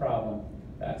that's a problem,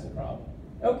 that's a problem.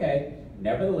 Okay,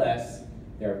 nevertheless,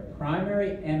 their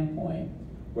primary endpoint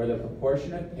were the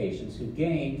proportion of patients who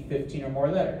gained 15 or more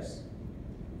letters.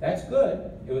 That's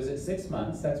good. It was at 6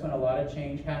 months. That's when a lot of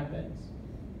change happens.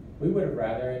 We would have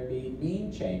rather it be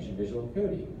mean change in visual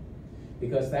acuity,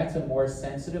 because that's a more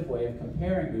sensitive way of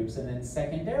comparing groups, and then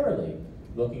secondarily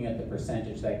looking at the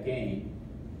percentage that gained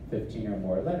 15 or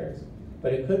more letters.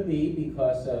 But it could be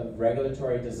because of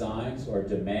regulatory designs or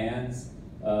demands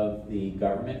of the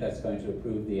government that's going to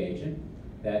approve the agent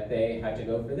that they had to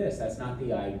go for this. That's not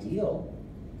the ideal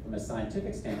from a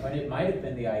scientific standpoint. It might have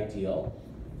been the ideal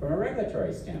from a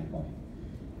regulatory standpoint.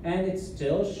 And it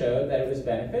still showed that it was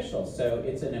beneficial. So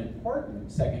it's an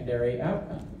important secondary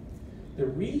outcome. The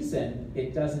reason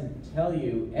it doesn't tell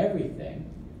you everything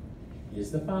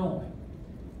is the following.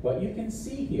 What you can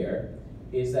see here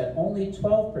is that only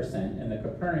 12% in the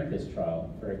Copernicus trial,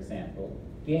 for example,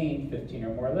 gained 15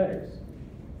 or more letters.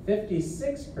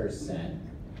 56%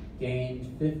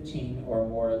 gained 15 or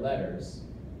more letters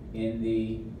in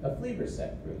the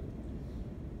aflibercept group.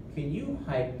 Can you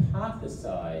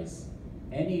hypothesize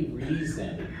any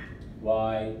reason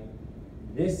why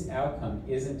this outcome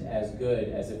isn't as good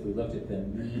as if we looked at the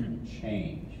mean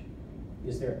change?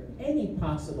 Is there any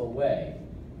possible way?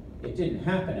 It didn't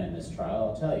happen in this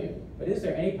trial, I'll tell you, but is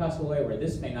there any possible way where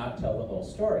this may not tell the whole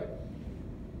story?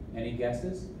 Any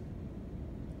guesses?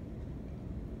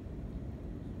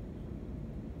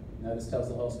 No, this tells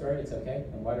the whole story, it's okay?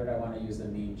 And why did I want to use the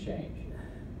mean change?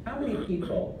 How many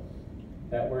people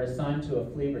that were assigned to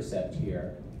aflibercept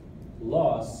here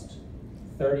lost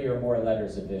 30 or more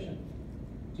letters of vision?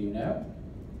 Do you know?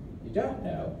 You don't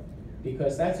know,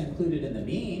 because that's included in the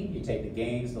mean. You take the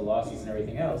gains, the losses, and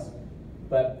everything else.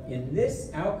 But in this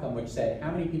outcome, which said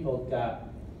how many people got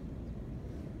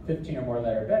 15 or more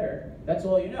letter better, that's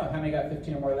all you know, how many got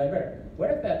 15 or more letter better.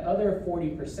 What if that other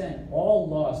 40% all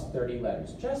lost 30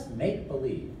 letters? Just make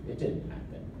believe. It didn't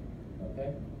happen,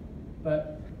 okay?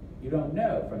 But you don't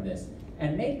know from this.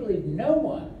 And make believe no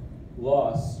one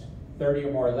lost 30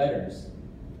 or more letters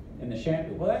in the sham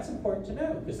group. Well, that's important to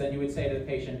know, because then you would say to the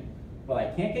patient, well, I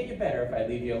can't get you better if I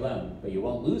leave you alone, but you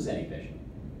won't lose any vision.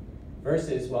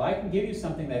 Versus, well, I can give you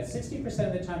something that 60%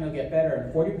 of the time you'll get better,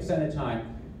 and 40% of the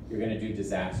time you're going to do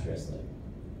disastrously.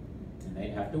 And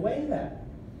they'd have to weigh that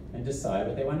and decide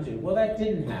what they want to do. Well, that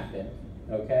didn't happen,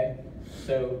 okay?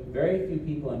 So very few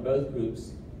people in both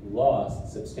groups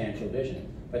lost substantial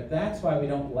vision. But that's why we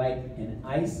don't like an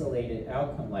isolated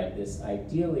outcome like this,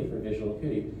 ideally for visual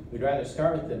acuity. We'd rather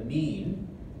start with the mean,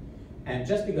 and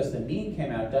just because the mean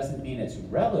came out doesn't mean it's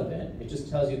relevant. It just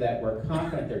tells you that we're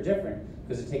confident they're different,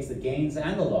 because it takes the gains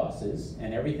and the losses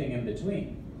and everything in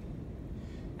between.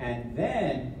 And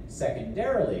then,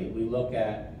 secondarily, we look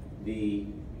at the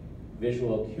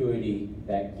visual acuity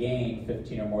that gained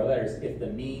 15 or more letters if the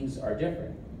means are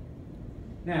different.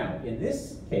 Now, in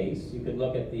this case, you could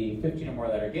look at the 15 or more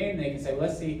letter gain, and they can say, well,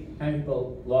 let's see how many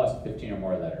people lost 15 or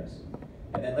more letters.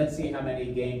 And then let's see how many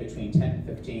gained between 10 and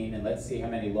 15, and let's see how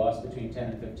many lost between 10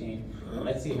 and 15, and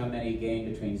let's see how many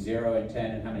gained between 0 and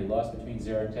 10, and how many lost between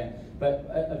 0 and 10. But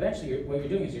eventually, what you're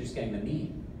doing is you're just getting the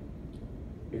mean.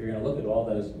 If you're going to look at all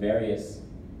those various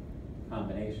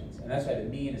combinations. And that's why the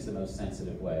mean is the most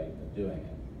sensitive way of doing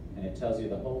it. And it tells you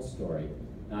the whole story,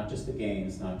 not just the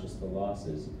gains, not just the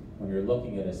losses, when you're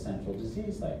looking at a central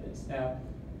disease like this. Now,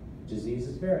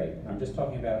 diseases vary. I'm just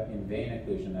talking about in vein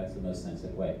occlusion, that's the most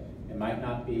sensitive way. It might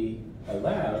not be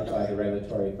allowed by the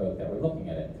regulatory folk that were looking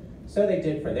at it. So they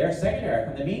did for their secondary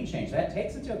outcome, the mean change. That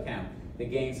takes into account the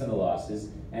gains and the losses.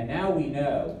 And now we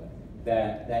know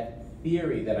that that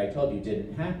theory that I told you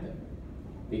didn't happen,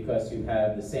 because you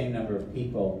have the same number of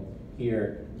people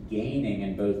here gaining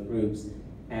in both groups,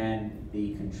 and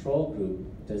the control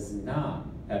group does not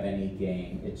have any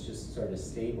gain. It's just sort of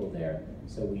stable there.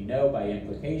 So we know by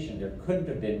implication there couldn't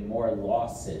have been more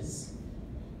losses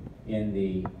in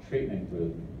the treatment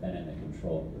group than in the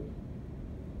control group.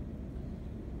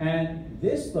 And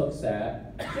this looks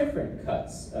at different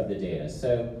cuts of the data.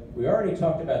 So we already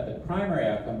talked about the primary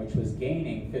outcome, which was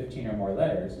gaining 15 or more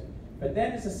letters. But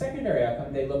then as a secondary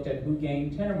outcome, they looked at who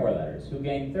gained 10 or more letters, who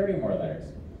gained 30 more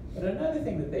letters. But another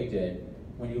thing that they did,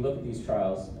 when you look at these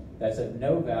trials, that's of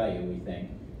no value, we think,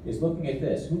 is looking at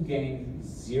this, who gained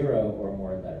 0 or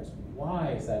more letters.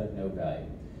 Why is that of no value?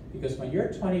 Because when you're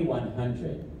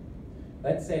 2100,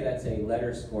 let's say that's a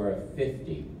letter score of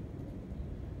 50.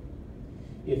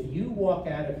 If you walk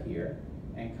out of here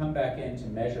and come back in to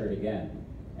measure it again,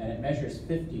 and it measures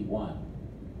 51,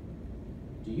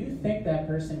 do you think that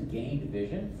person gained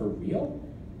vision for real?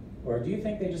 Or do you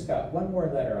think they just got one more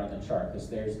letter on the chart because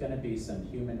there's going to be some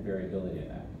human variability in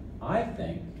that? I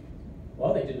think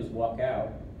all they did was walk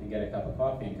out and get a cup of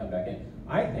coffee and come back in.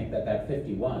 I think that that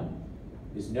 51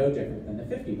 is no different than the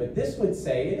 50, but this would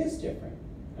say it is different,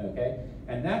 okay?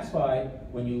 And that's why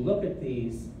when you look at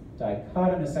these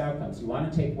dichotomous outcomes, you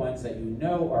want to take ones that you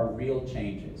know are real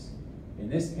changes. In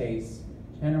this case,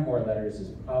 10 or more letters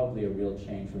is probably a real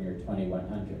change when you're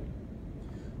 2100.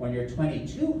 When you're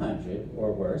 2200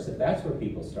 or worse, if that's where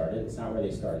people started, it's not where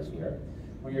they started here.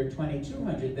 When you're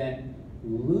 2200, then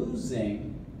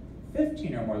losing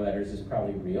 15 or more letters is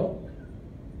probably real.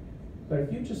 But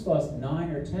if you just lost 9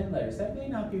 or 10 letters, that may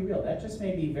not be real. That just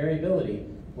may be variability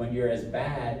when you're as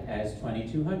bad as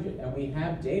 2200. And we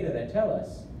have data that tell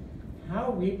us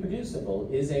how reproducible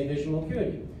is a visual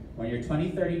acuity. When you're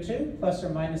 2032, plus or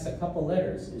minus a couple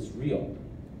letters is real.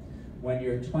 When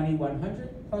you're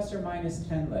 2100, plus or minus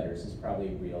 10 letters is probably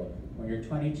real. When you're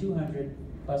 2200,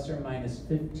 plus or minus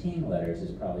 15 letters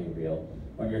is probably real.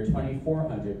 When you're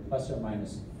 2400, plus or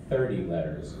minus 30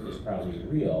 letters is probably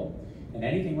real. And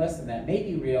anything less than that may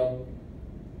be real,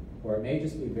 or it may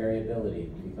just be variability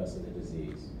because of the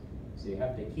disease. So you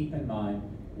have to keep in mind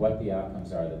what the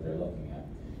outcomes are that they're looking at.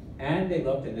 And they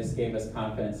looked, and this gave us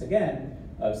confidence again,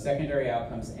 of secondary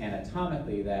outcomes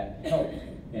anatomically that help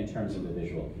in terms of the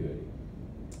visual acuity.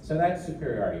 So that's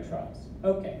superiority trials.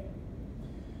 Okay.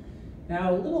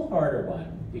 Now a little harder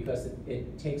one, because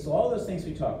it takes all those things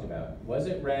we talked about. Was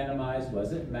it randomized?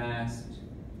 Was it masked?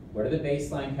 What are the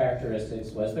baseline characteristics?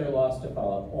 Was there loss to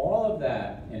follow-up? All of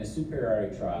that in a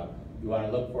superiority trial you want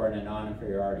to look for in a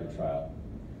non-inferiority trial.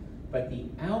 But the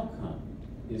outcome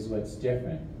is what's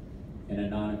different in a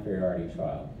non-inferiority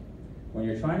trial. When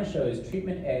you're trying to show is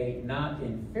treatment A not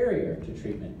inferior to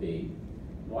treatment B,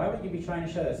 why would you be trying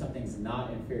to show that something's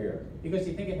not inferior? Because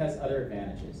you think it has other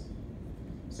advantages.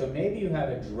 So maybe you have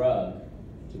a drug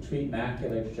to treat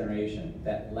macular degeneration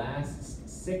that lasts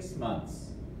 6 months.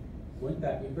 Wouldn't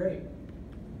that be great?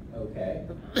 Okay.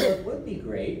 Well, it would be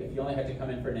great if you only had to come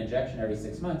in for an injection every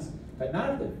 6 months, but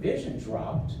not if the vision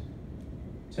dropped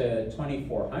to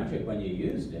 2400 when you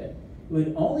used it. It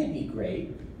would only be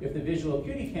great if the visual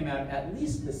acuity came out at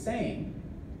least the same,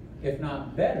 if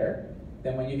not better,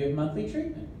 than when you give monthly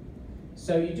treatment.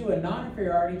 So you do a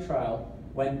non-inferiority trial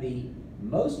when the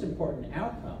most important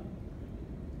outcome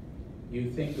you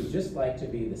think would just like to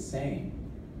be the same.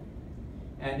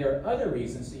 And there are other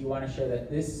reasons that you want to show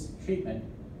that this treatment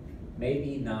may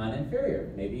be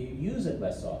non-inferior. Maybe you use it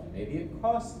less often. Maybe it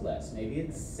costs less. Maybe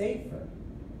it's safer.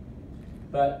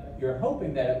 But you're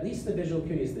hoping that at least the visual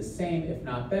acuity is the same, if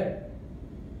not better.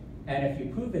 And if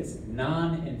you prove it's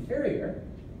non-inferior,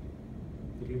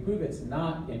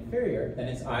 then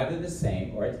it's either the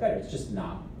same or it's better. It's just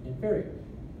not inferior.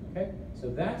 Okay? So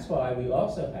that's why we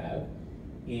also have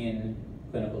in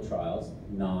clinical trials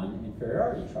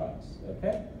non-inferiority trials.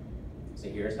 Okay? So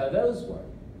here's how those work.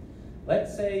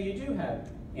 Let's say you do have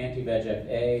anti-VEGF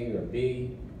A or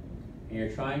B, and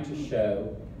you're trying to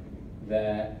show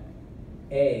that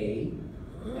A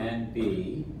and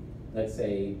B, let's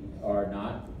say, are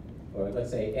not, or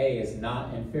let's say A is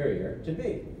not inferior to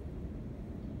B.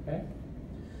 Okay?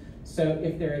 So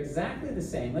if they're exactly the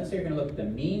same, let's say you're going to look at the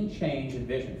mean change in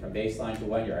vision from baseline to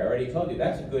 1 year. I already told you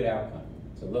that's a good outcome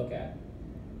to look at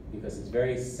because it's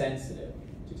very sensitive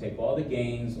to take all the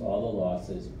gains, all the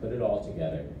losses, put it all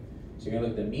together. So you're going to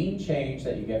look at the mean change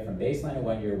that you get from baseline to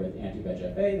 1 year with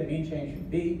anti-VEGF A, the mean change from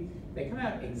B. They come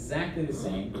out exactly the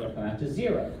same, they'll come out to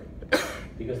 0.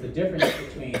 Because the difference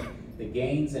between the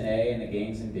gains in A and the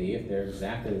gains in B, if they're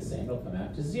exactly the same, they'll come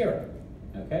out to 0.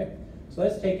 Okay? So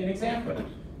let's take an example.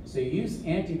 So you use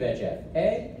anti-VEGF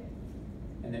A,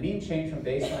 and the mean change from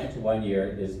baseline to 1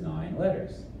 year is 9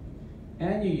 letters.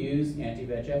 And you use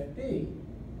anti-VEGF B,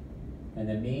 and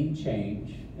the mean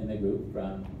change in the group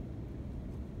from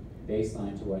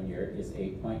baseline to 1 year is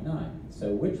 8.9. So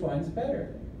which one's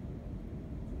better?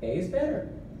 A is better.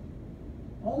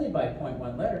 Only by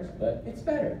 0.1 letters, but it's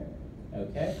better.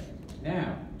 Okay?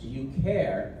 Now, do you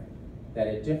care that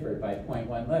it differed by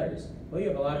 0.1 letters? Well, you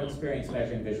have a lot of experience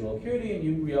measuring visual acuity, and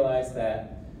you realize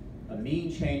that a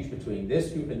mean change between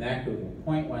this group and that group of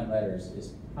 0.1 letters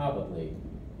is probably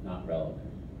not relevant.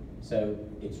 So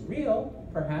it's real,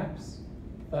 perhaps,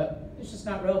 but it's just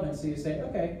not relevant. So you say,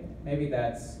 okay, maybe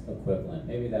that's equivalent.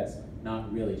 Maybe that's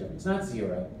not really different. It's not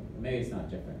 0, but maybe it's not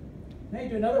different. And then you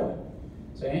do another one.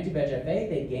 So anti-VEGF-A,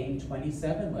 they gained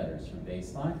 27 letters from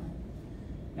baseline.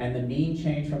 And the mean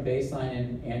change from baseline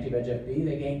in anti-VEGF-B,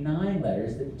 they gained 9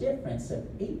 letters, the difference of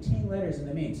 18 letters in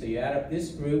the mean. So you add up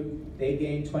this group, they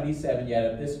gained 27, you add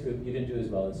up this group, you didn't do as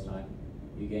well this time.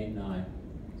 You gained 9.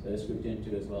 So this group didn't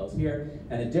do as well as here,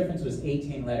 and the difference was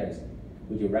 18 letters.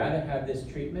 Would you rather have this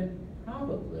treatment?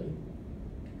 Probably,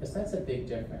 because that's a big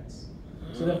difference.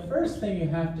 So the first thing you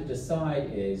have to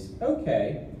decide is,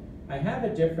 okay, I have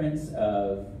a difference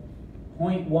of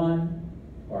 0.1,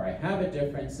 or I have a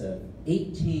difference of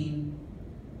 18.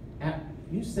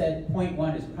 You said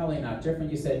 0.1 is probably not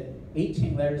different. You said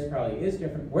 18 letters probably is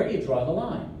different. Where do you draw the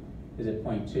line? Is it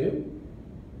 0.2?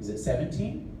 Is it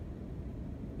 17?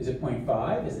 Is it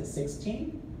 0.5? Is it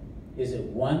 16? Is it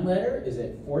 1 letter? Is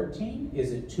it 14?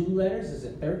 Is it 2 letters? Is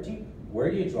it 13?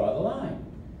 Where do you draw the line?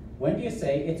 When do you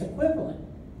say it's equivalent?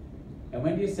 And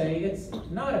when do you say it's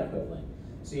not equivalent?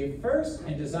 So you first,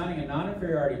 in designing a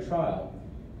non-inferiority trial,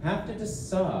 have to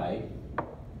decide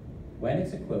when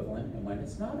it's equivalent and when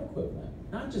it's not equivalent.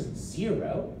 Not just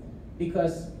 0,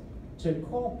 because to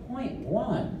call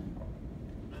 0.1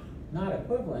 not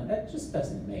equivalent, that just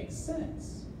doesn't make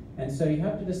sense. And so you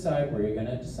have to decide where you're going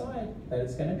to decide that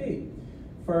it's going to be.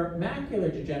 For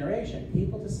macular degeneration,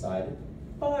 people decided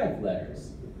 5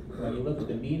 letters. When you look at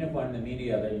the mean of one and the mean of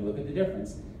the other, you look at the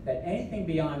difference, that anything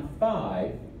beyond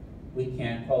 5 we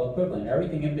can't call equivalent.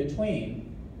 Everything in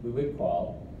between we would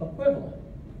call equivalent.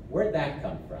 Where'd that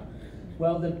come from?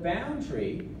 Well, the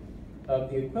boundary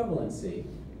of the equivalency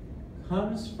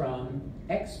comes from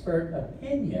expert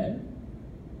opinion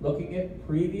looking at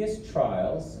previous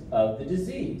trials of the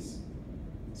disease.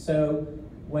 So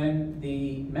when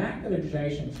the macular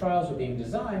degeneration trials were being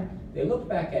designed, they looked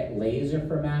back at laser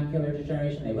for macular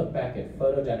degeneration, they looked back at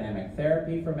photodynamic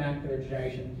therapy for macular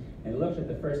degeneration, and they looked at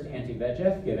the first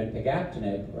anti-VEGF given,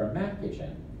 pegactinib or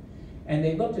Macugen. And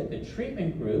they looked at the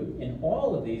treatment group. In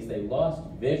all of these, they lost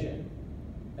vision.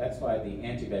 That's why the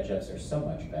anti-VEGFs are so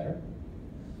much better.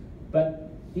 But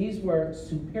these were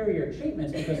superior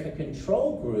treatments because the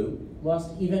control group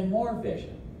lost even more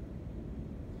vision.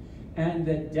 And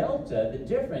the delta, the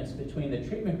difference between the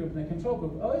treatment group and the control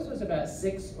group, always was about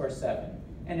 6 or 7.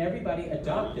 And everybody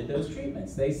adopted those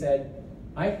treatments. They said,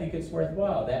 I think it's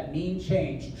worthwhile. That mean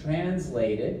change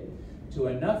translated to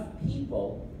enough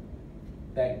people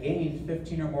that gained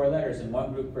 15 or more letters in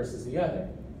one group versus the other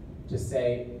to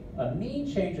say a mean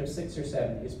change of 6 or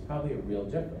 7 is probably a real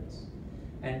difference.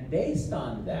 And based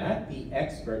on that, the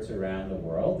experts around the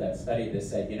world that studied this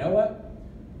said, you know what?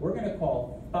 We're going to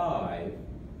call 5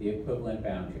 the equivalent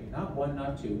boundary. Not 1,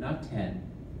 not 2, not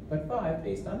 10, but 5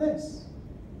 based on this.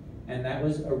 And that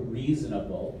was a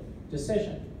reasonable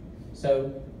decision.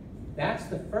 So that's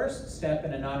the first step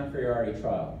in a non-inferiority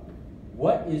trial.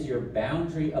 What is your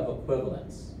boundary of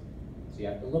equivalence? So you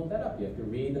have to look that up. You have to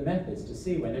read the methods to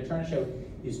see when they're trying to show,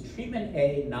 is treatment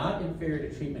A not inferior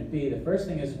to treatment B? The first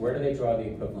thing is, where do they draw the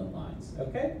equivalent lines?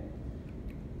 Okay?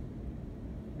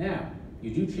 Now,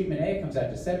 you do treatment A, it comes out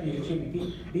to 7. You do treatment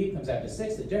B, it comes out to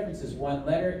 6. The difference is 1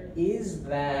 letter. Is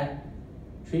that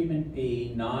treatment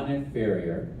B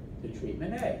non-inferior to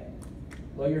treatment A?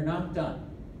 Well, you're not done.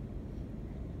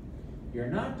 You're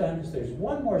not done because there's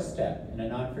one more step in a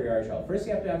non-inferiority trial. First,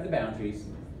 you have to have the boundaries,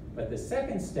 but the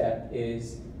second step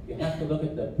is you have to look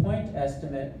at the point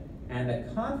estimate and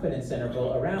the confidence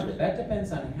interval around it. That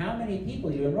depends on how many people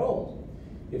you enrolled.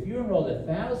 If you enrolled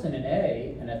 1,000 in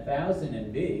A and 1,000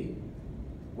 in B,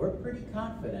 we're pretty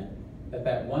confident that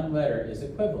that 1 letter is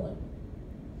equivalent.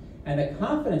 And the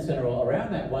confidence interval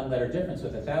around that 1 letter difference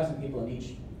with 1,000 people in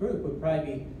each group would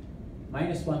probably be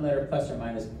 -1 letter plus or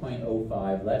minus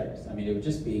 0.05 letters. I mean, it would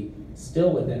just be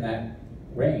still within that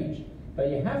range. But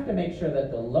you have to make sure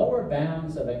that the lower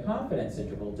bounds of the confidence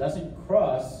interval doesn't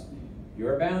cross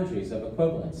your boundaries of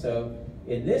equivalence. So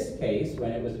in this case,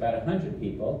 when it was about 100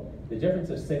 people, the difference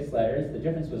of 6 letters, the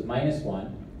difference was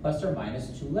 -1 plus or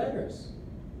minus 2 letters.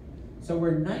 So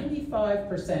we're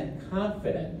 95%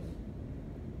 confident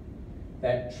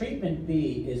that treatment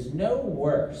B is no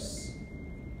worse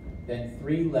than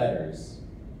 3 letters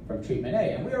from treatment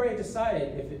A. And we already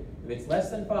decided if it's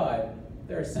less than 5,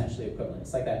 they're essentially equivalent.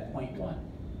 It's like that 0.1.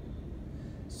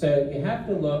 So you have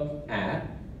to look at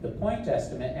the point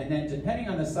estimate, and then depending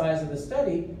on the size of the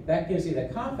study, that gives you the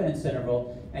confidence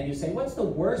interval, and you say, what's the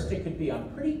worst it could be? I'm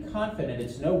pretty confident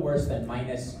it's no worse than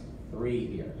 -3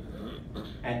 here.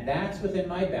 And that's within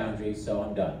my boundary, so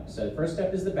I'm done. So the first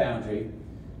step is the boundary.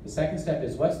 The second step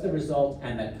is what's the result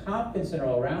and the confidence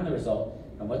interval around the result,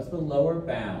 and what's the lower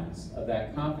bounds of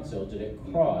that confidence interval? Did it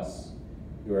cross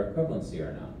your equivalency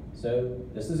or not? So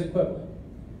this is equivalent.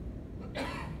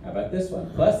 How about this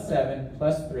one? +7,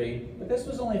 +3, but this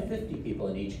was only 50 people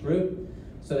in each group.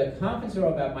 So the confidence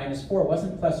interval about -4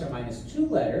 wasn't plus or minus 2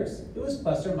 letters, it was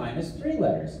plus or minus 3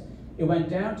 letters. It went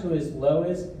down to as low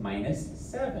as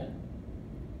 -7.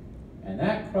 And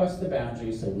that crossed the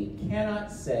boundary, so we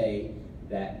cannot say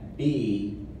that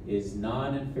B is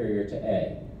non-inferior to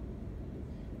A.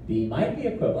 B might be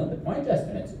equivalent, the point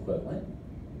estimate's equivalent,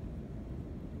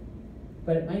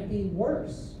 but it might be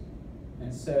worse.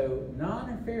 And so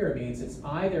non-inferior means it's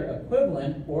either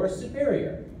equivalent or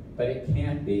superior, but it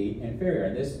can't be inferior,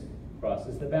 and this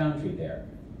crosses the boundary there.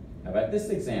 How about this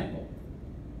example?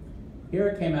 Here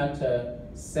it came out to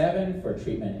 7 for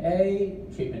treatment A,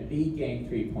 treatment B gained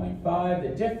 3.5. The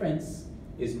difference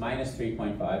is minus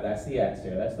 3.5, that's the X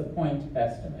here, that's the point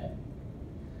estimate.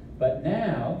 But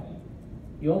now,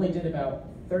 you only did about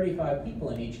 35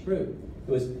 people in each group.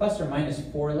 It was plus or minus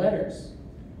 4 letters.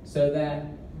 So that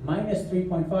minus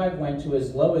 3.5 went to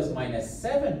as low as minus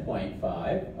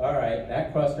 7.5. All right,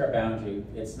 that crossed our boundary.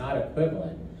 It's not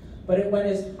equivalent. But it went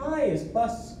as high as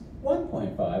plus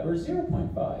 1.5 or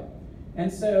 0.5.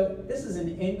 And so this is an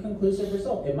inconclusive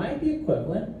result. It might be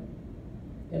equivalent,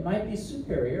 it might be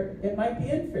superior, it might be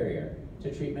inferior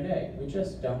to treatment A. We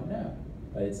just don't know.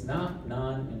 But it's not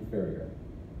non-inferior.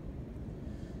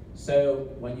 So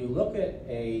when you look at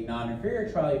a non-inferior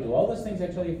trial, you do all those things I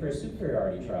told you for a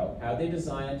superiority trial. How they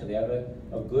design it, do they have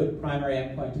a good primary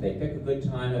endpoint, do they pick a good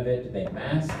time of it, do they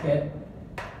mask it?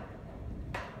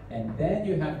 And then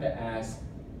you have to ask,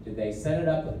 did they set it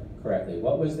up correctly?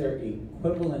 What was their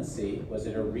equivalency? Was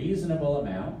it a reasonable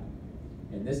amount?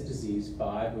 In this disease,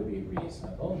 5 would be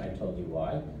reasonable, and I told you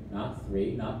why. Not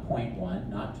 3, not 0.1,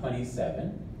 not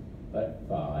 27, but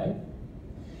 5.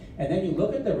 And then you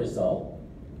look at the result,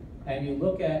 and you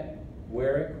look at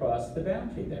where it crossed the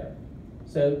boundary there.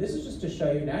 So this is just to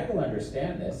show you, now you'll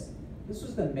understand this. This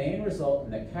was the main result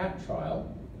in the CAP trial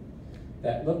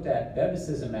that looked at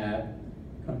bevacizumab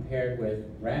compared with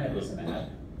ranibizumab.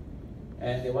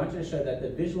 And they wanted to show that the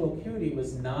visual acuity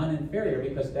was non-inferior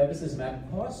because bevacizumab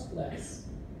cost less.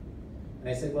 And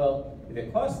they said, well, if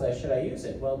it costs less, should I use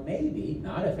it? Well, maybe,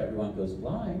 not if everyone goes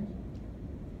blind.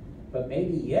 But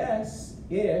maybe yes,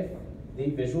 if the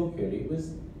visual acuity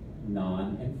was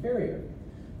non-inferior.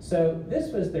 So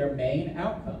this was their main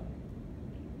outcome.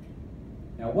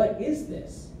 Now what is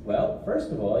this? Well,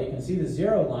 first of all, you can see the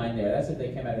 0 line there. That's if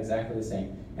they came out exactly the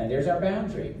same. And there's our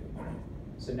boundary.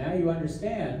 So now you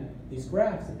understand these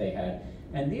graphs that they had.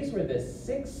 And these were the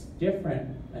 6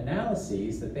 different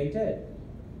analyses that they did.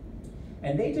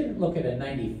 And they didn't look at a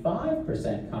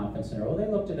 95% confidence interval. They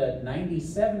looked at a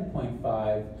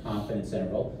 97.5 confidence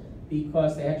interval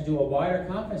because they had to do a wider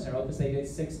confidence interval because they did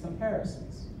 6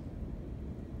 comparisons.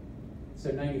 So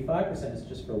 95% is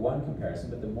just for one comparison,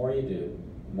 but the more you do,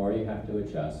 the more you have to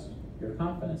adjust your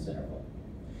confidence interval.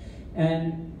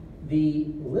 And the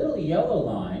little yellow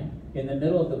line in the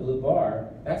middle of the blue bar,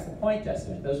 that's the point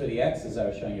estimate. Those are the X's I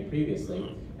was showing you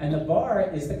previously. And the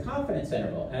bar is the confidence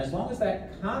interval. And as long as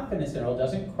that confidence interval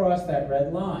doesn't cross that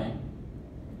red line,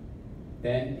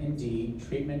 then indeed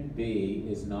treatment B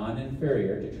is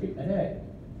non-inferior to treatment A.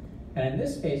 And in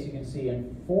this case, you can see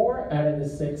in 4 out of the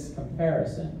 6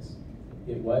 comparisons,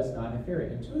 it was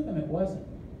non-inferior. In 2 of them, it wasn't.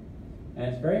 And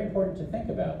it's very important to think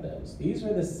about those. These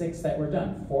were the 6 that were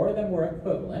done. 4 of them were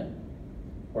equivalent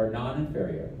or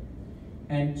non-inferior.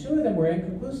 And 2 of them were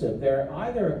inconclusive. They're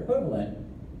either equivalent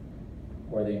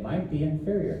or they might be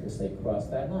inferior because they cross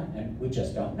that line. And we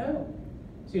just don't know.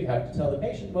 So you'd have to tell the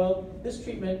patient, well, this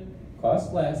treatment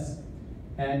costs less,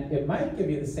 and it might give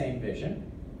you the same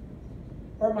vision,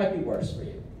 or it might be worse for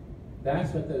you.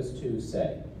 That's what those 2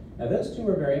 say. Now those 2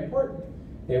 were very important.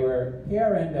 They were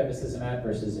PRN bevacizumab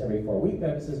versus every 4-week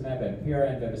bevacizumab, and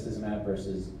PRN bevacizumab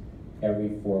versus every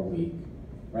 4-week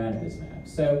ranibizumab.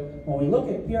 So when we look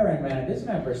at PRN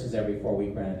ranibizumab versus every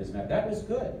 4-week ranibizumab, that was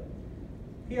good.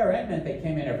 PRN meant they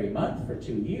came in every month for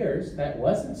 2 years. That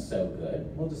wasn't so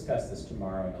good. We'll discuss this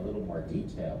tomorrow in a little more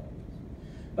detail.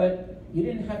 But you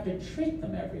didn't have to treat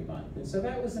them every month. And so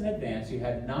that was an advance. You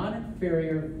had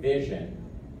non-inferior vision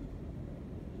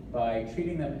by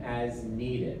treating them as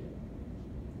needed.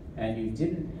 And you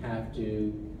didn't have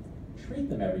to treat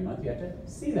them every month. You had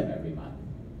to see them every month.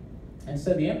 And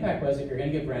so the impact was, if you're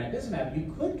going to give ranibizumab,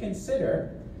 you could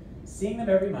consider seeing them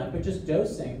every month, but just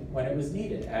dosing when it was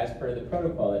needed, as per the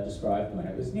protocol that described when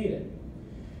it was needed.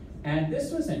 And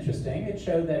this was interesting. It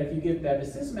showed that if you give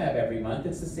bevacizumab every month,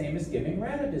 it's the same as giving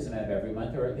ranibizumab every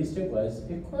month, or at least it was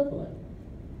equivalent.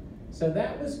 So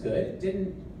that was good. It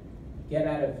didn't get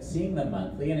out of seeing them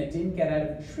monthly, and it didn't get out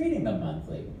of treating them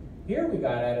monthly. Here we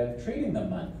got out of treating them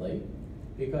monthly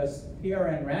because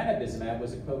PRN ranibizumab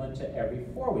was equivalent to every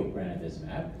 4-week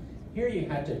ranibizumab. Here you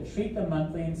had to treat them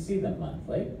monthly and see them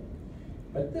monthly.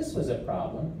 But this was a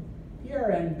problem.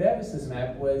 PRN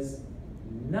bevacizumab was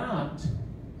not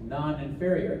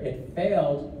non-inferior. It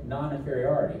failed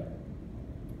non-inferiority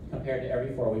compared to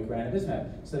every 4-week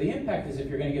ranibizumab. So the impact is if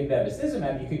you're going to give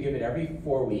bevacizumab, you could give it every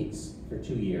 4 weeks for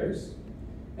 2 years,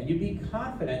 and you'd be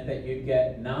confident that you'd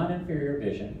get non-inferior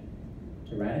vision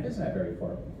to ranibizumab every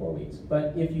 4 weeks.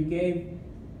 But if you gave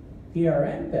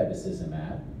PRN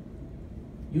bevacizumab,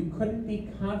 you couldn't be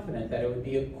confident that it would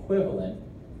be equivalent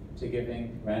to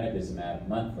giving ranibizumab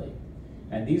monthly.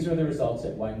 And these are the results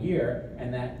at 1 year,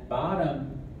 and that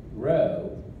bottom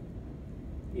row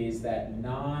is that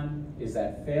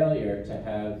failure to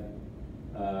have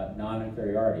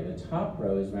non-inferiority. The top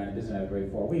row is ranibizumab every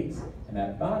 4 weeks, and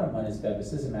that bottom one is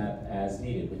bevacizumab as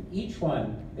needed. With each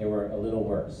one, they were a little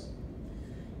worse.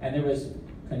 And there was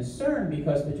concern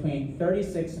because between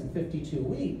 36 and 52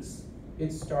 weeks,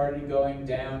 it started going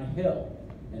downhill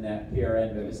in that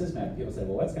PRN bevacizumab. People said,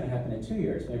 well, what's going to happen in 2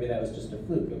 years? Maybe that was just a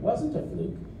fluke. It wasn't a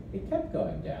fluke. It kept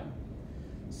going down.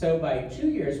 So by 2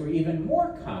 years, we're even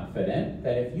more confident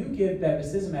that if you give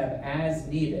bevacizumab as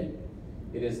needed,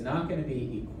 it is not going to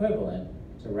be equivalent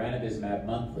to ranibizumab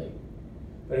monthly.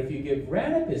 But if you give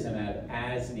ranibizumab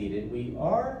as needed, we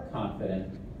are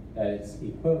confident that it's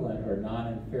equivalent or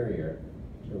non-inferior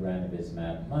to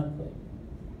ranibizumab monthly.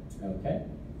 Okay?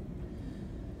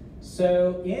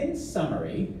 So in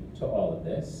summary to all of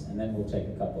this, and then we'll take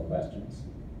a couple of questions.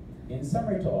 In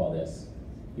summary to all this,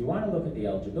 you want to look at the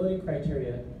eligibility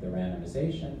criteria, the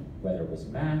randomization, whether it was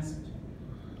masked,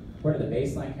 what are the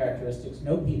baseline characteristics,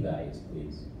 no p-values,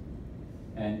 please.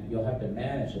 And you'll have to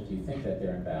manage if you think that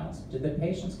they're imbalanced. Did the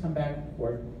patients come back,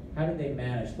 or how did they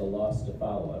manage the loss to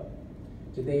follow-up?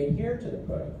 Did they adhere to the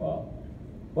protocol?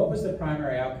 What was the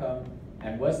primary outcome,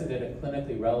 and was it at a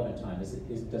clinically relevant time? Does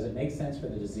it make sense for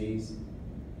the disease?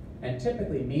 And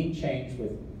typically, mean change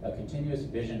with a continuous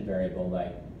vision variable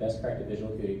like best corrected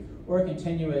visual acuity, or a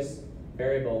continuous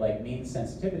variable like mean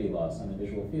sensitivity loss on the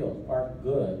visual field are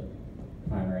good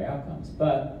primary outcomes.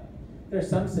 But there are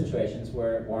some situations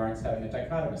where it warrants having a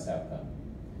dichotomous outcome.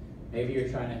 Maybe you're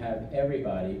trying to have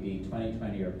everybody be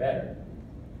 20/20 or better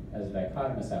as a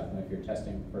dichotomous outcome if you're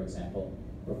testing, for example,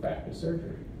 refractive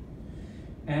surgery.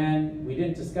 And we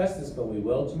didn't discuss this, but we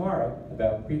will tomorrow,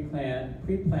 about pre-planned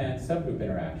subgroup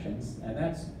interactions, and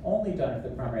that's only done if the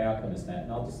primary outcome is met,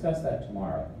 and I'll discuss that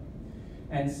tomorrow.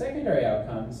 And secondary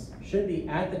outcomes should be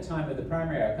at the time of the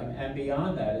primary outcome and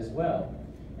beyond that as well.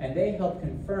 And they help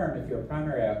confirm if your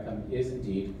primary outcome is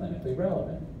indeed clinically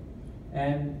relevant.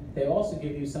 And they also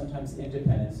give you sometimes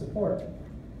independent support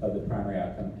of the primary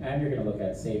outcome, and you're going to look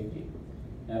at safety.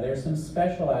 Now, there are some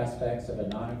special aspects of a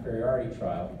non-inferiority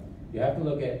trial. You have to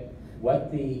look at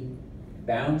what the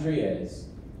boundary is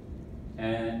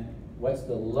and what's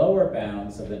the lower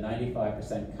bounds of the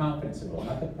 95% confidence interval,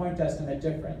 not the point estimate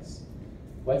difference.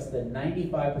 What's the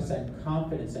 95%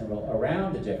 confidence interval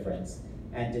around the difference,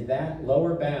 and did that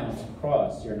lower bound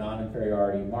cross your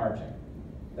non-inferiority margin?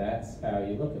 That's how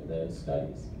you look at those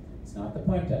studies. It's not the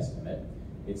point estimate,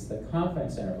 it's the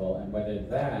confidence interval and whether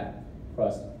that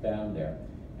crossed bound there.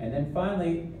 And then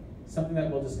finally, something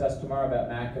that we'll discuss tomorrow about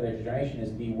macular degeneration is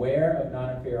beware of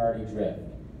non-inferiority drift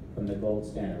from the gold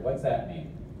standard. What's that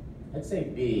mean? Let's say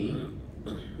B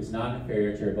is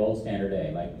non-inferior to your gold standard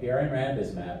A, like PRN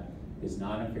ranibizumab is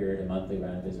non-inferior to monthly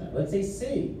ranibizumab. Let's say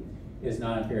C is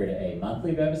non-inferior to A.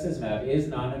 Monthly bevacizumab is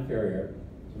non-inferior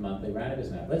to monthly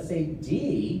ranibizumab. Let's say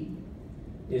D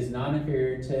is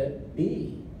non-inferior to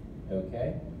B,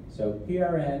 okay? So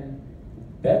PRN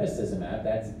bevacizumab,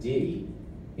 that's D,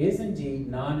 is indeed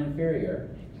non-inferior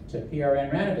to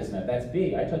PRN ranibizumab, that's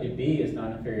B. I told you B is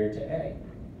non-inferior to A.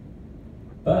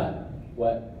 But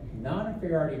what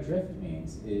non-inferiority drift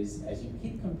means is as you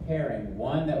keep comparing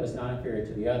one that was non-inferior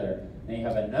to the other, then you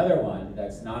have another one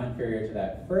that's non-inferior to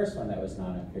that first one that was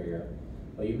non-inferior,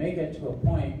 well, you may get to a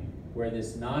point where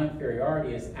this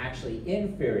non-inferiority is actually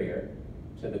inferior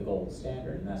to the gold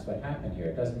standard, and that's what happened here.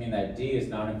 It doesn't mean that D is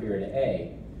non-inferior to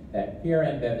A, that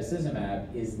PRN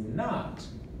bevacizumab is not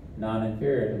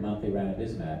non-inferior to monthly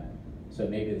ranibizumab. So it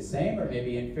may be the same or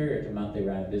maybe inferior to monthly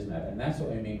ranibizumab, and that's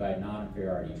what we mean by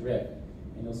non-inferiority drift.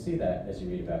 And you'll see that as you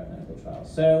read about clinical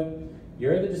trials. So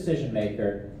you're the decision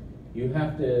maker. You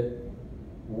have to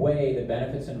weigh the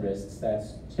benefits and risks.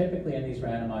 That's typically in these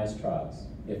randomized trials.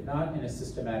 If not in a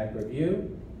systematic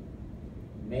review,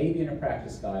 maybe in a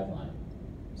practice guideline.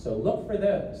 So look for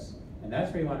those. And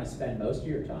that's where you want to spend most of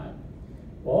your time.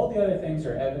 All the other things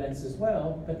are evidence as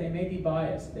well, but they may be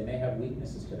biased. They may have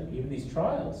weaknesses to them. Even these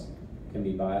trials can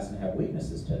be biased and have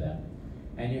weaknesses to them.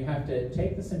 And you have to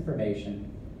take this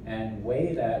information and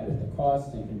weigh that with the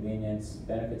cost and convenience,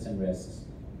 benefits and risks,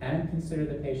 and consider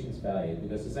the patient's value.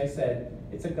 Because as I said,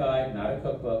 it's a guide, not a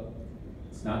cookbook.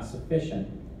 It's not sufficient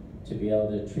to be able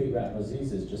to treat retinal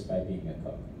diseases just by being a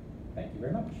cook. Thank you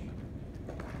very much.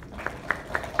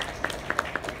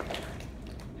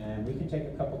 And we can take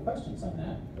a couple questions on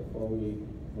that before we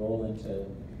roll into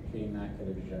treating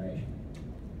macular degeneration.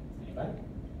 Anybody?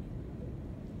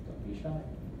 Don't be shy.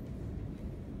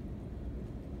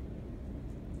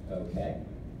 Okay.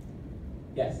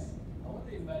 Yes? How are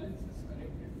the imbalances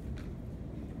corrected?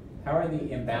 How are the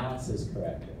imbalances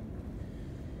corrected?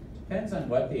 Depends on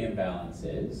what the imbalance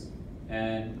is,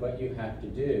 and what you have to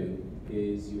do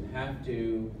is you have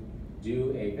to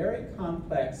do a very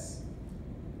complex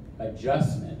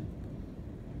adjustment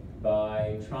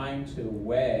by trying to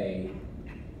weigh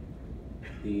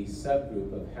the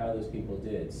subgroup of how those people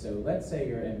did. So let's say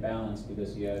you're imbalanced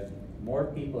because you have more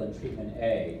people in treatment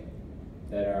A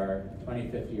that are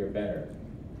 20/50 or better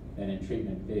than in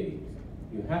treatment B.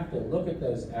 You have to look at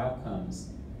those outcomes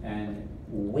and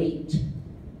weight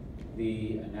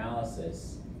the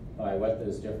analysis by what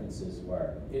those differences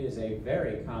were. It is a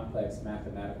very complex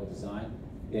mathematical design.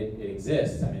 It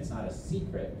exists. I mean, it's not a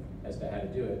secret as to how to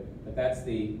do it, but that's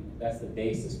the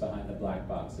basis behind the black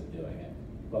box of doing it.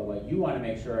 But what you want to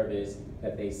make sure of is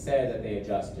that they said that they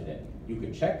adjusted it. You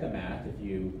could check the math if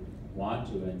you want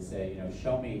to and say,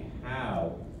 show me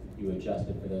how you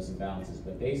adjusted for those imbalances.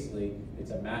 But basically,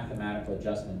 it's a mathematical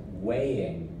adjustment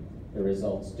weighing the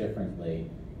results differently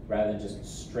rather than just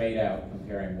straight out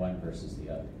comparing one versus the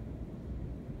other.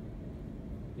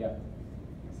 Yeah?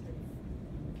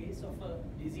 In case of a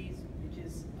disease which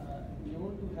is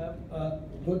known to have a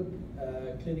good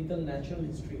clinical natural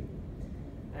history,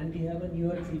 and we have a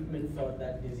newer treatment for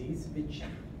that disease which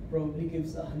probably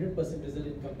gives a 100% result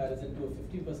in comparison to a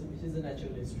 50%, which is a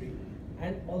natural history,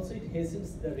 and also it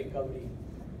hastens the recovery.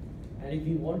 And if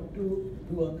we want to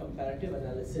do a comparative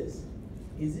analysis,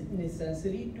 is it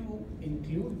necessary to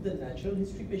include the natural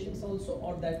history patients also,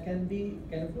 or that can be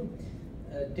kind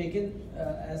of taken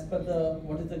as per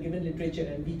what is the given literature,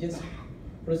 and we just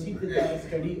proceed with the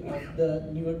study of the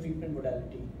newer treatment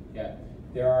modality? Yeah,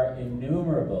 there are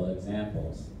innumerable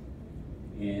examples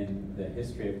in the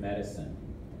history of medicine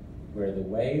where the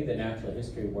way the natural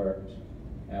history worked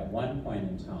at one point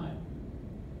in time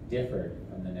differed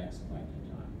from the next point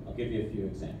in time. I'll give you a few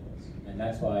examples, and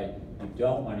that's why you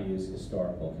don't want to use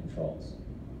historical controls.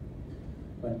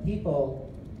 When people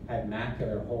had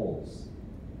macular holes,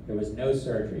 there was no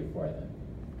surgery for them.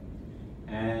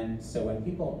 And so when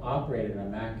people operated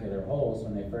on macular holes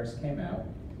when they first came out,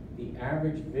 the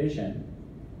average vision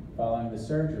following the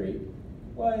surgery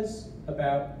was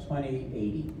about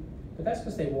 20/80. But that's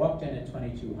because they walked in at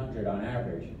 2200 on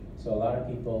average, so a lot of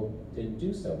people didn't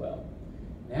do so well.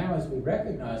 Now, as we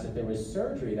recognize that there was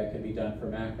surgery that could be done for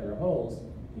macular holes,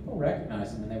 people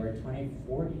recognized them when they were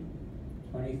 2040,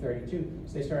 2032,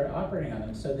 so they started operating on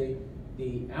them. So the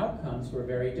outcomes were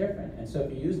very different. And so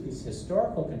if you use these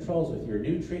historical controls with your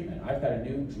new treatment, I've got a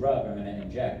new drug I'm going to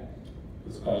inject,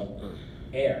 it's called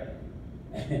air,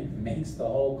 and it makes the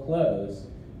hole close.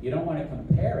 You don't want to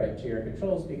compare it to your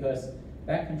controls because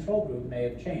that control group may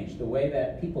have changed. The way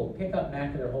that people pick up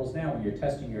macular holes now when you're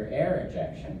testing your air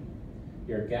injection,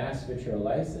 your gas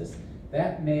vitreolysis,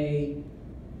 that may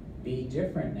be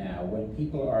different now when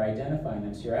people are identifying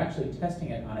them. So you're actually testing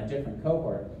it on a different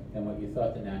cohort than what you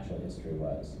thought the natural history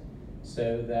was.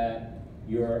 So that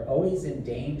you're always in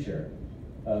danger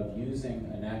of using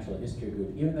a natural history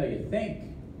group, even though you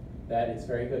think that it's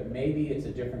very good. Maybe it's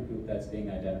a different group that's being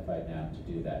identified now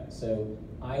to do that. So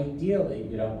ideally,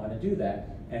 you don't want to do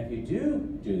that. And if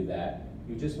you do that,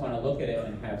 you just want to look at it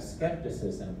and have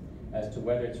skepticism as to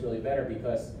whether it's really better,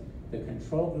 because the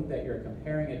control group that you're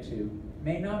comparing it to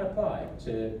may not apply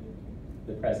to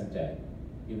the present day,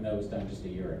 even though it was done just a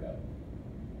year ago.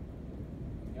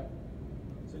 Yep.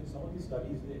 So in some of these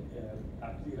studies, they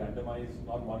actually randomize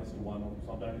not 1:1, or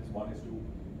sometimes it's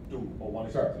 1:2, or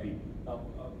 1:3. Now,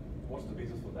 what's the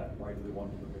basis for that? Why do they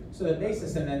want to look at it? So the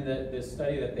basis, and then the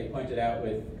study that they pointed out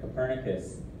with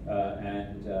Copernicus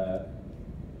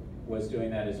was doing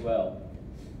that as well.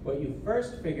 What you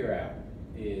first figure out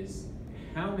is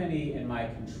how many in my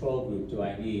control group do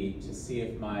I need to see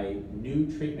if my new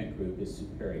treatment group is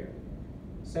superior.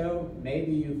 So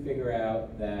maybe you figure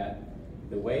out that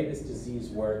the way this disease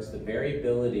works, the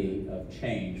variability of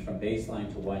change from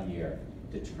baseline to 1 year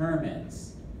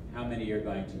determines how many you're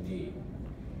going to need.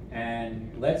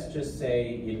 And let's just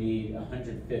say you need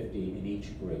 150 in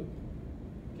each group,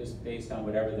 just based on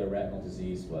whatever their retinal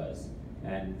disease was.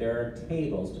 And there are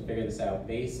tables to figure this out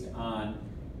based on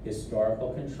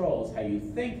historical controls, how you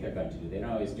think they're going to do. They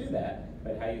don't always do that,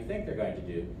 but how you think they're going to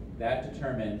do. That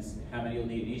determines how many you'll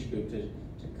need in each group to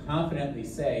confidently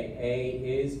say A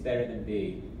is better than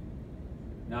B,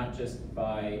 not just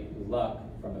by luck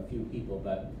from a few people,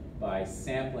 but by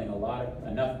sampling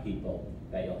enough people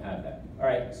that you'll have that. All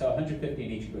right, so 150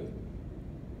 in each group.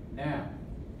 Now,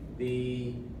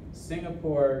 the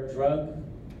Singapore Drug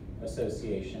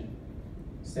Association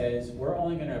says we're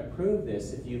only going to approve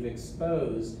this if you've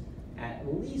exposed at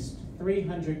least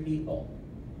 300 people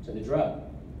to the drug.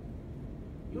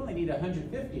 You only need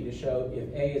 150 to show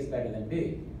if A is better than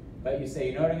B. But you say,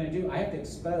 you know what I'm going to do? I have to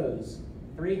expose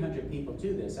 300 people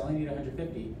to this. I only need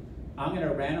 150. I'm going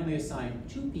to randomly assign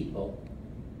 2 people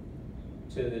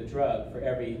to the drug for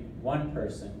every 1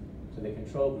 person to the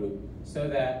control group, so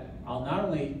that I'll not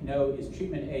only know is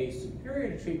treatment A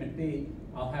superior to treatment B,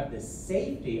 I'll have the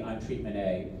safety on treatment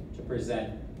A to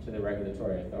present to the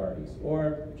regulatory authorities,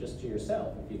 or just to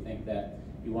yourself if you think that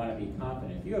you want to be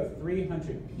confident. If you have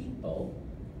 300 people,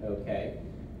 okay,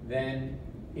 then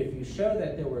if you show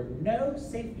that there were no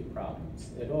safety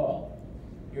problems at all,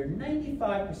 you're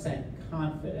 95%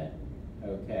 confident,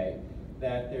 okay,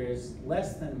 that there's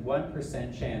less than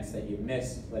 1% chance that you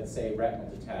missed, let's say, retinal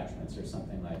detachments or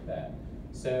something like that.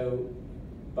 So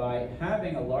by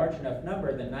having a large enough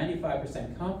number, the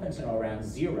 95% confidence interval around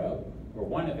 0, or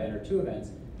 1 event or 2 events,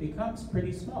 becomes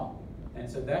pretty small. And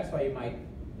so that's why you might,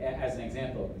 as an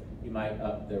example, you might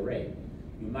up the rate.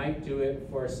 You might do it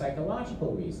for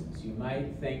psychological reasons. You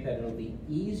might think that it'll be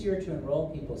easier to enroll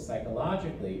people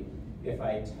psychologically if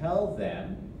I tell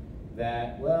them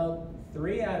that, well,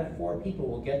 3 out of 4 people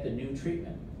will get the new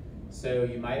treatment. So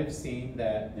you might have seen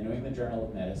that the New England Journal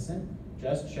of Medicine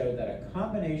just showed that a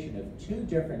combination of 2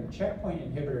 different checkpoint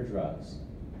inhibitor drugs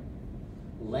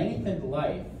lengthened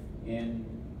life in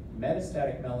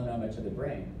metastatic melanoma to the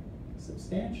brain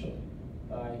substantially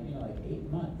by, like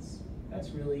 8 months. That's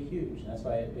really huge. That's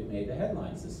why it made the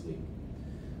headlines this week.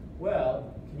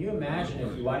 Well, can you imagine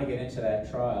if you want to get into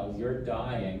that trial, you're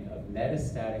dying of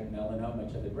metastatic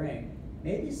melanoma to the brain?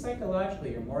 Maybe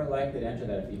psychologically you're more likely to enter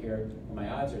that if you hear, well, my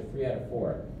odds are 3 out of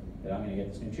 4 that I'm going to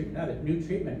get this new treatment. Now, the new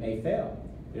treatment may fail.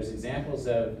 There's examples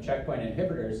of checkpoint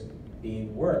inhibitors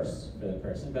being worse for the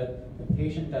person, but the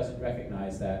patient doesn't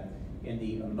recognize that in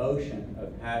the emotion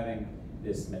of having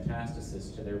this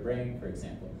metastasis to their brain, for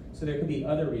example. So there could be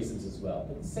other reasons as well,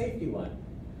 but the safety one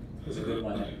is a good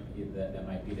one that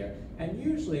might be there. And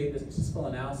usually the statistical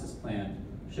analysis plan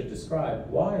should describe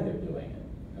why they're doing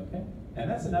it, okay? And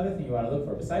that's another thing you want to look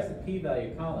for. Besides the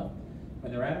p-value column,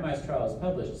 when the randomized trial is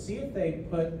published, see if they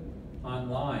put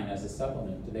online as a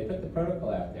supplement, did they put the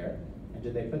protocol out there, and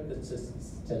did they put the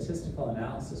statistical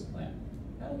analysis plan?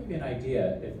 That'll give you an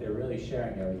idea if they're really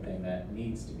sharing everything that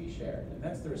needs to be shared. And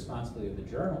that's the responsibility of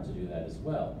the journal to do that as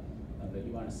well, but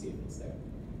you want to see if it's there.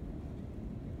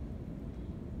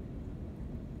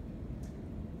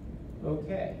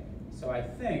 Okay, so I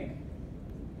think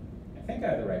I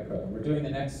have the right program. We're doing the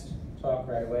next talk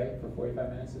right away for 45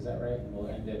 minutes, is that right? And we'll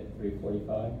end at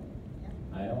 3:45?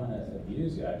 I don't want to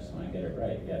abuse you, I just want to get it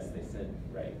right. Yes, they said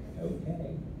right.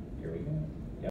 Okay, here we go.